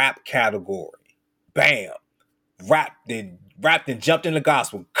gospel rap category. Bam. Rapped and jumped in the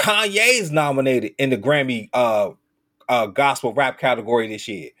gospel. Kanye's nominated in the Grammy gospel rap category this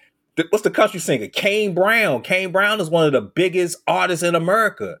year. What's the country singer? Kane Brown. Kane Brown is one of the biggest artists in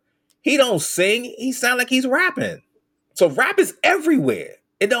America. He don't sing. He sound like he's rapping. So rap is everywhere.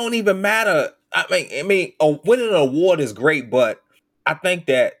 It don't even matter. I mean, winning an award is great, but I think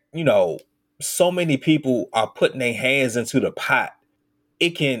that, so many people are putting their hands into the pot.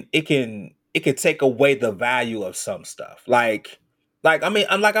 It can take away the value of some stuff. Like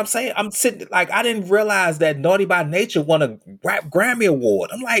I'm saying, I'm sitting, like, I didn't realize that Naughty by Nature won a rap Grammy award.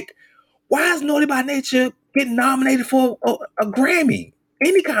 I'm like, why is Naughty by Nature getting nominated for a Grammy?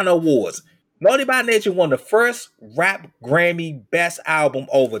 Any kind of awards. Naughty by Nature won the first rap Grammy Best Album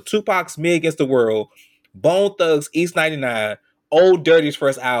over Tupac's Me Against the World, Bone Thugs' East 99, Old Dirty's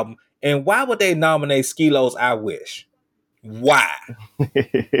first album. And why would they nominate Skilo's I Wish? Why? Now,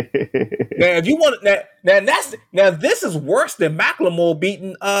 if you want now this is worse than Macklemore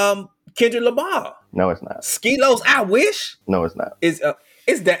beating Kendrick Lamar. No, it's not. Skilo's I Wish. No, it's not.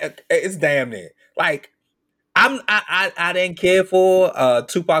 It's damn near. Like, I didn't care for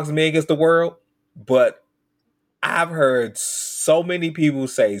Tupac's Me Against the World, but I've heard so many people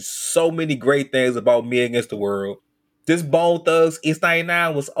say so many great things about Me Against the World. This Bone Thugs East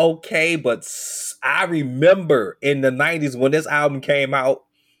 99 was okay, but I remember in the 90s when this album came out,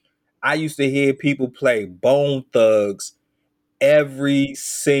 I used to hear people play Bone Thugs every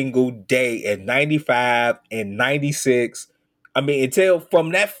single day in 95 and 96. I mean, until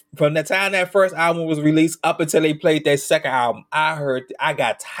from the time that first album was released up until they played that second album, I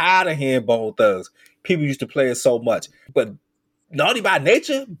got tired of hearing Bone Thugs. People used to play it so much. But Naughty by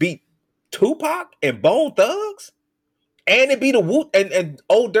Nature beat Tupac and Bone Thugs? And it beat and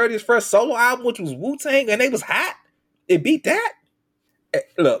Old Dirty's first solo album, which was Wu-Tang, and they was hot. It beat that.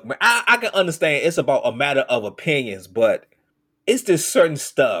 Look, man, I can understand it's about a matter of opinions, but it's just certain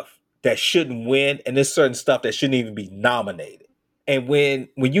stuff that shouldn't win, and there's certain stuff that shouldn't even be nominated. And when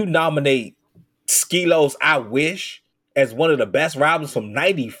you nominate Skilo's I Wish as one of the best albums from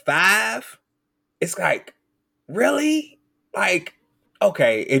 95, it's like, really? Like,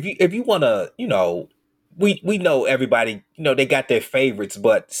 okay, if you want to, we know everybody, they got their favorites,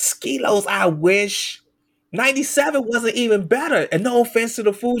 but Skilo's I Wish 97 wasn't even better. And no offense to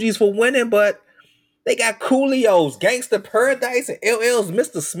the Fugees for winning, but they got Coolio's Gangsta Paradise and LL's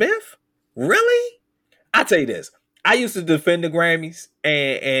Mr. Smith. Really? I tell you this. I used to defend the Grammys,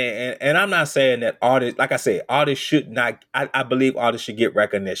 and I'm not saying that artists, like I said, artists should not. I believe artists should get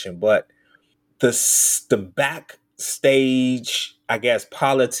recognition, but the backstage, I guess,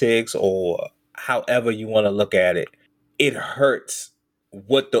 politics or however you want to look at it, it hurts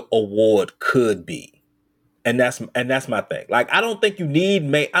what the award could be. And that's my thing. Like, I don't think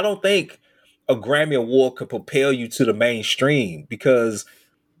I don't think a Grammy Award could propel you to the mainstream because,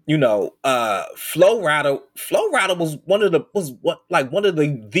 Flow Rider was one of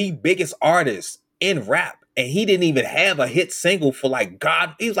the biggest artists in rap. And he didn't even have a hit single for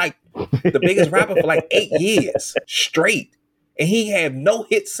he was like the biggest rapper for like 8 years straight. And he had no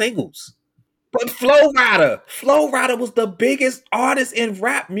hit singles. But Flow Rider was the biggest artist in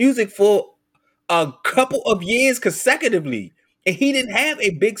rap music for a couple of years consecutively. And he didn't have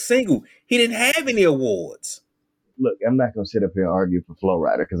a big single. He didn't have any awards. Look, I'm not going to sit up here and argue for Flow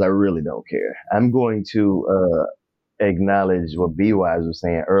Rider because I really don't care. I'm going to acknowledge what B Wise was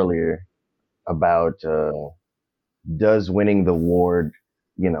saying earlier about does winning the award,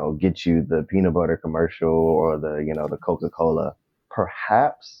 get you the peanut butter commercial or the Coca-Cola?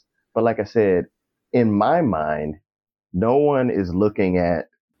 Perhaps. But like I said, in my mind, no one is looking at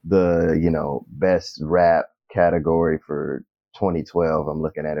the, best rap category for 2012. I'm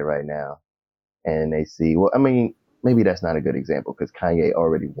looking at it right now. And they see, well, I mean, maybe that's not a good example because Kanye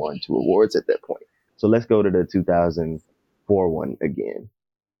already won 2 awards at that point. So let's go to the 2004 one again.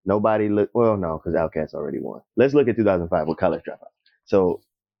 Nobody well, no, because Outkast already won. Let's look at 2005 with College Dropout. So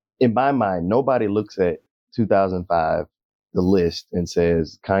in my mind, nobody looks at 2005, the list, and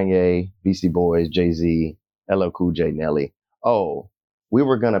says Kanye, Beastie Boys, Jay-Z, LL Cool J, Nelly. Oh, we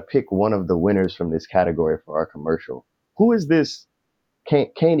were going to pick one of the winners from this category for our commercial. Who is this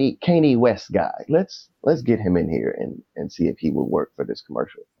Kanye West guy? Let's get him in here and see if he would work for this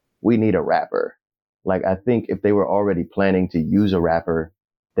commercial. We need a rapper. Like, I think if they were already planning to use a rapper,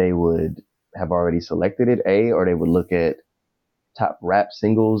 they would have already selected it, or they would look at top rap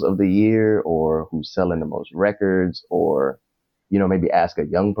singles of the year or who's selling the most records, or, maybe ask a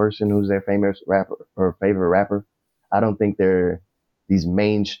young person who's their famous rapper or favorite rapper. I don't think they're these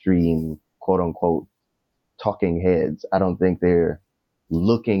mainstream, quote unquote, talking heads. I don't think they're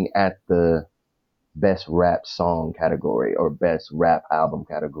looking at the best rap song category or best rap album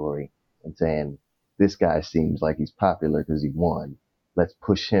category and saying, this guy seems like he's popular because he won. Let's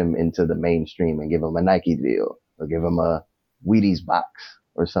push him into the mainstream and give him a Nike deal or give him a Wheaties box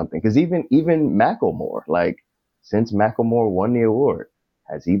or something. Because even Macklemore, since Macklemore won the award,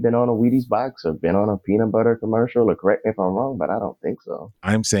 has he been on a Wheaties box or been on a peanut butter commercial? Or correct me if I'm wrong, but I don't think so.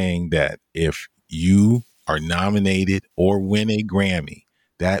 I'm saying that if you are nominated or win a Grammy,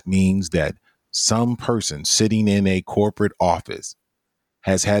 that means that some person sitting in a corporate office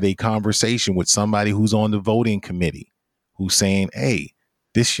has had a conversation with somebody who's on the voting committee who's saying, hey,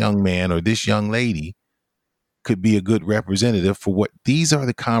 this young man or this young lady could be a good representative for what these are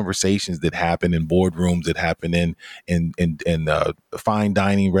the conversations that happen in boardrooms, that happen in fine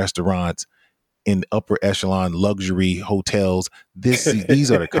dining restaurants, in upper echelon luxury hotels.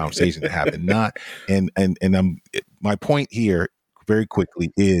 These are the conversations that happen. My point here very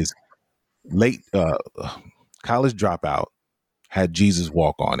quickly is College Dropout had Jesus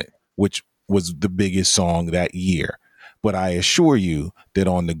Walk on it, which was the biggest song that year. But I assure you that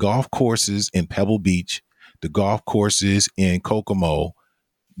on the golf courses in Pebble Beach, the golf courses in Kokomo,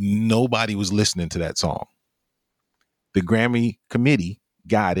 nobody was listening to that song. The Grammy committee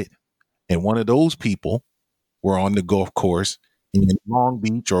got it, and one of those people were on the golf course in Long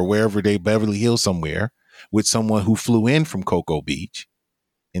Beach or wherever Beverly Hills somewhere, with someone who flew in from Cocoa Beach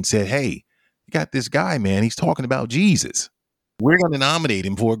and said, hey, you got this guy, man, he's talking about Jesus. We're going to nominate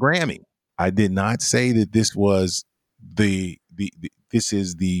him for a Grammy. I did not say that this was this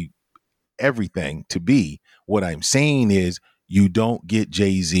is the everything to be. What I'm saying is you don't get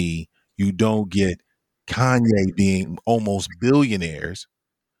Jay-Z, you don't get Kanye being almost billionaires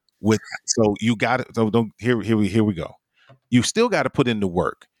so you got it. So don't here we go. You still got to put in the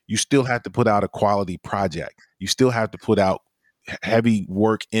work. You still have to put out a quality project. You still have to put out heavy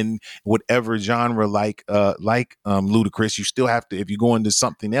work in whatever genre, like Ludacris. You still have to, if you go into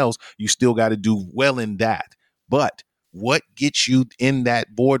something else, you still got to do well in that. But what gets you in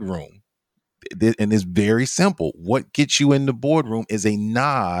that boardroom? And it's very simple. What gets you in the boardroom is a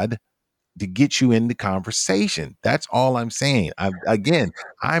nod to get you in the conversation. That's all I'm saying.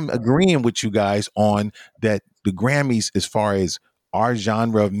 I'm agreeing with you guys on that. The Grammys, as far as our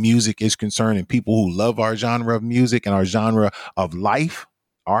genre of music is concerned, and people who love our genre of music and our genre of life,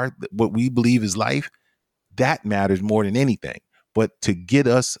 what we believe is life, that matters more than anything. But to get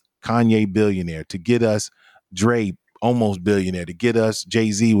us Kanye billionaire, to get us Dre almost billionaire, to get us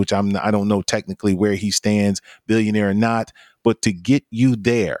Jay-Z, which I don't know technically where he stands, billionaire or not, but to get you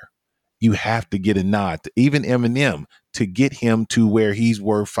there, you have to get a nod. Even Eminem, to get him to where he's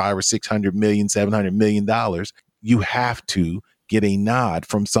worth 500 or 600 million, $700 million, you have to get a nod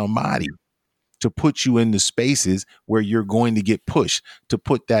from somebody to put you in the spaces where you're going to get pushed, to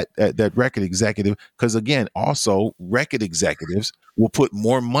put that record executive. Because again, also record executives will put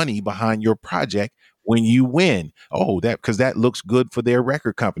more money behind your project when you win. Oh, because that looks good for their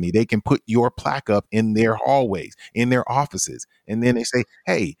record company. They can put your plaque up in their hallways, in their offices. And then they say,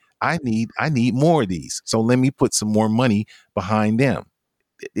 hey, I need more of these. So let me put some more money behind them.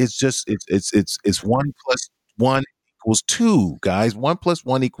 It's just it's 1 + 1 equals 2, guys. 1 +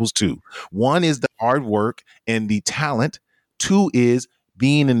 1 equals 2. 1 is the hard work and the talent. 2 is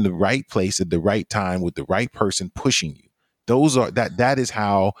being in the right place at the right time with the right person pushing you. That is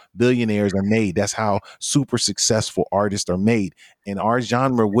how billionaires are made. That's how super successful artists are made. And our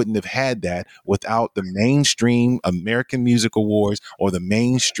genre wouldn't have had that without the mainstream American Music Awards or the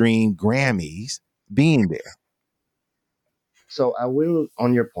mainstream Grammys being there. So I will,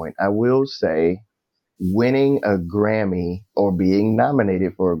 on your point, I will say winning a Grammy or being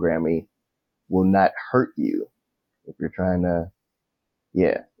nominated for a Grammy will not hurt you if you're trying to,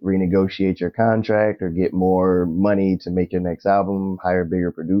 renegotiate your contract or get more money to make your next album, hire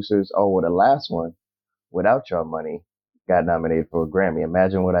bigger producers. Oh, well, the last one, without your money, got nominated for a Grammy.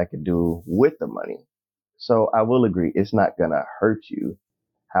 Imagine what I could do with the money. So I will agree, it's not gonna hurt you.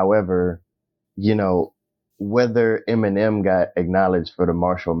 However, whether Eminem got acknowledged for the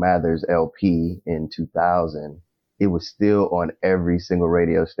Marshall Mathers LP in 2000, it was still on every single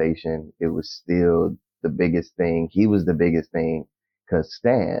radio station. It was still the biggest thing. He was the biggest thing because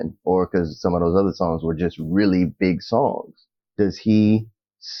some of those other songs were just really big songs. Does he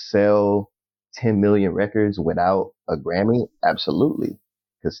sell 10 million records without a Grammy? Absolutely.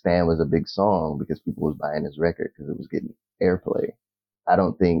 Because Stan was a big song because people was buying his record because it was getting airplay. I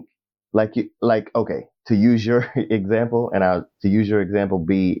don't think okay, to use your example,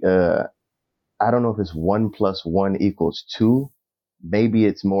 B, I don't know if it's 1 + 1 = 2. Maybe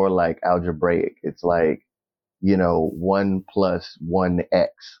it's more like algebraic. It's like, 1 + 1x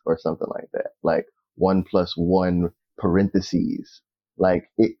or something like that. Like 1 + 1 parentheses. Like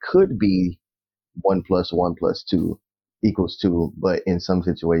it could be 1 + 1 + 2 = 2, but in some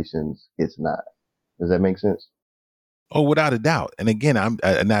situations it's not. Does that make sense? Oh, without a doubt. And again,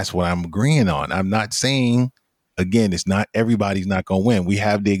 and that's what I'm agreeing on. I'm not saying, again, it's not everybody's not going to win. We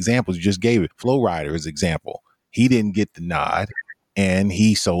have the examples you just gave it. Flo Rida is example. He didn't get the nod and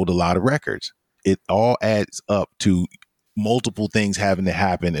he sold a lot of records. It all adds up to multiple things having to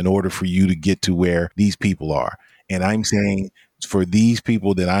happen in order for you to get to where these people are. And I'm saying for these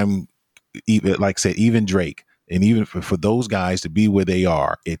people that I'm even, like I said, even Drake, and even for those guys to be where they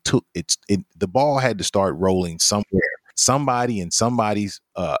are, the ball had to start rolling somewhere. Somebody in somebody's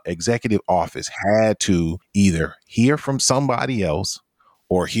executive office had to either hear from somebody else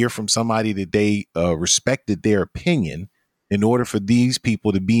or hear from somebody that they respected their opinion in order for these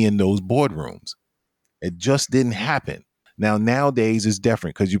people to be in those boardrooms. It just didn't happen. Now, nowadays it's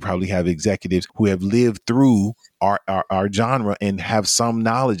different because you probably have executives who have lived through our genre and have some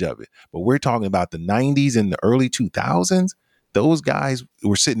knowledge of it. But we're talking about the 90s and the early 2000s. Those guys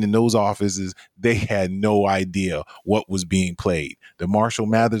were sitting in those offices. They had no idea what was being played. The Marshall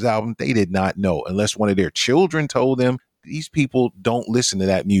Mathers album, they did not know unless one of their children told them. These people don't listen to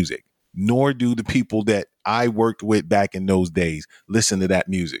that music, nor do the people that I worked with back in those days listen to that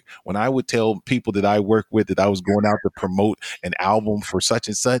music. When I would tell people that I worked with that I was going out to promote an album for such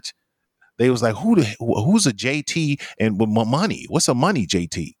and such, they was like, who's a JT and with money? What's a money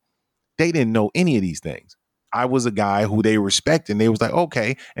JT? They didn't know any of these things. I was a guy who they respect, and they was like,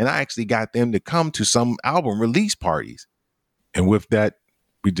 okay. And I actually got them to come to some album release parties. And with that,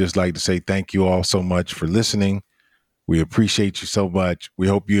 we just like to say thank you all so much for listening. We appreciate you so much. We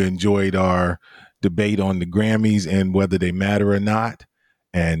hope you enjoyed our debate on the Grammys and whether they matter or not.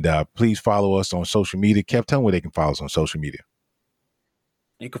 And please follow us on social media. Kev, tell them where they can follow us on social media.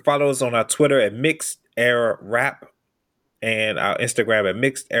 You can follow us on our Twitter at Mixed Era Rap and our Instagram at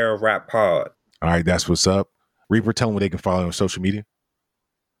Mixed Era Rap Pod. All right, that's what's up. Reaper, tell them where they can follow on social media.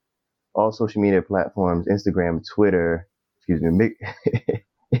 All social media platforms, Instagram, Twitter, Instagram,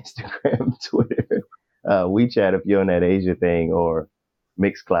 Twitter, WeChat if you're on that Asia thing, or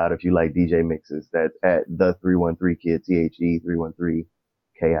Mixcloud if you like DJ mixes. That's at the 313 Kid, THE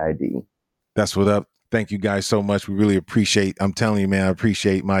 313KID. That's what up. Thank you guys so much. We really appreciate, I'm telling you, man, I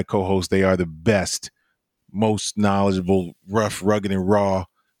appreciate my co-hosts. They are the best, most knowledgeable, rough, rugged, and raw.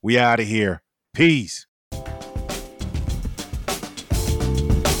 We out of here. Peace.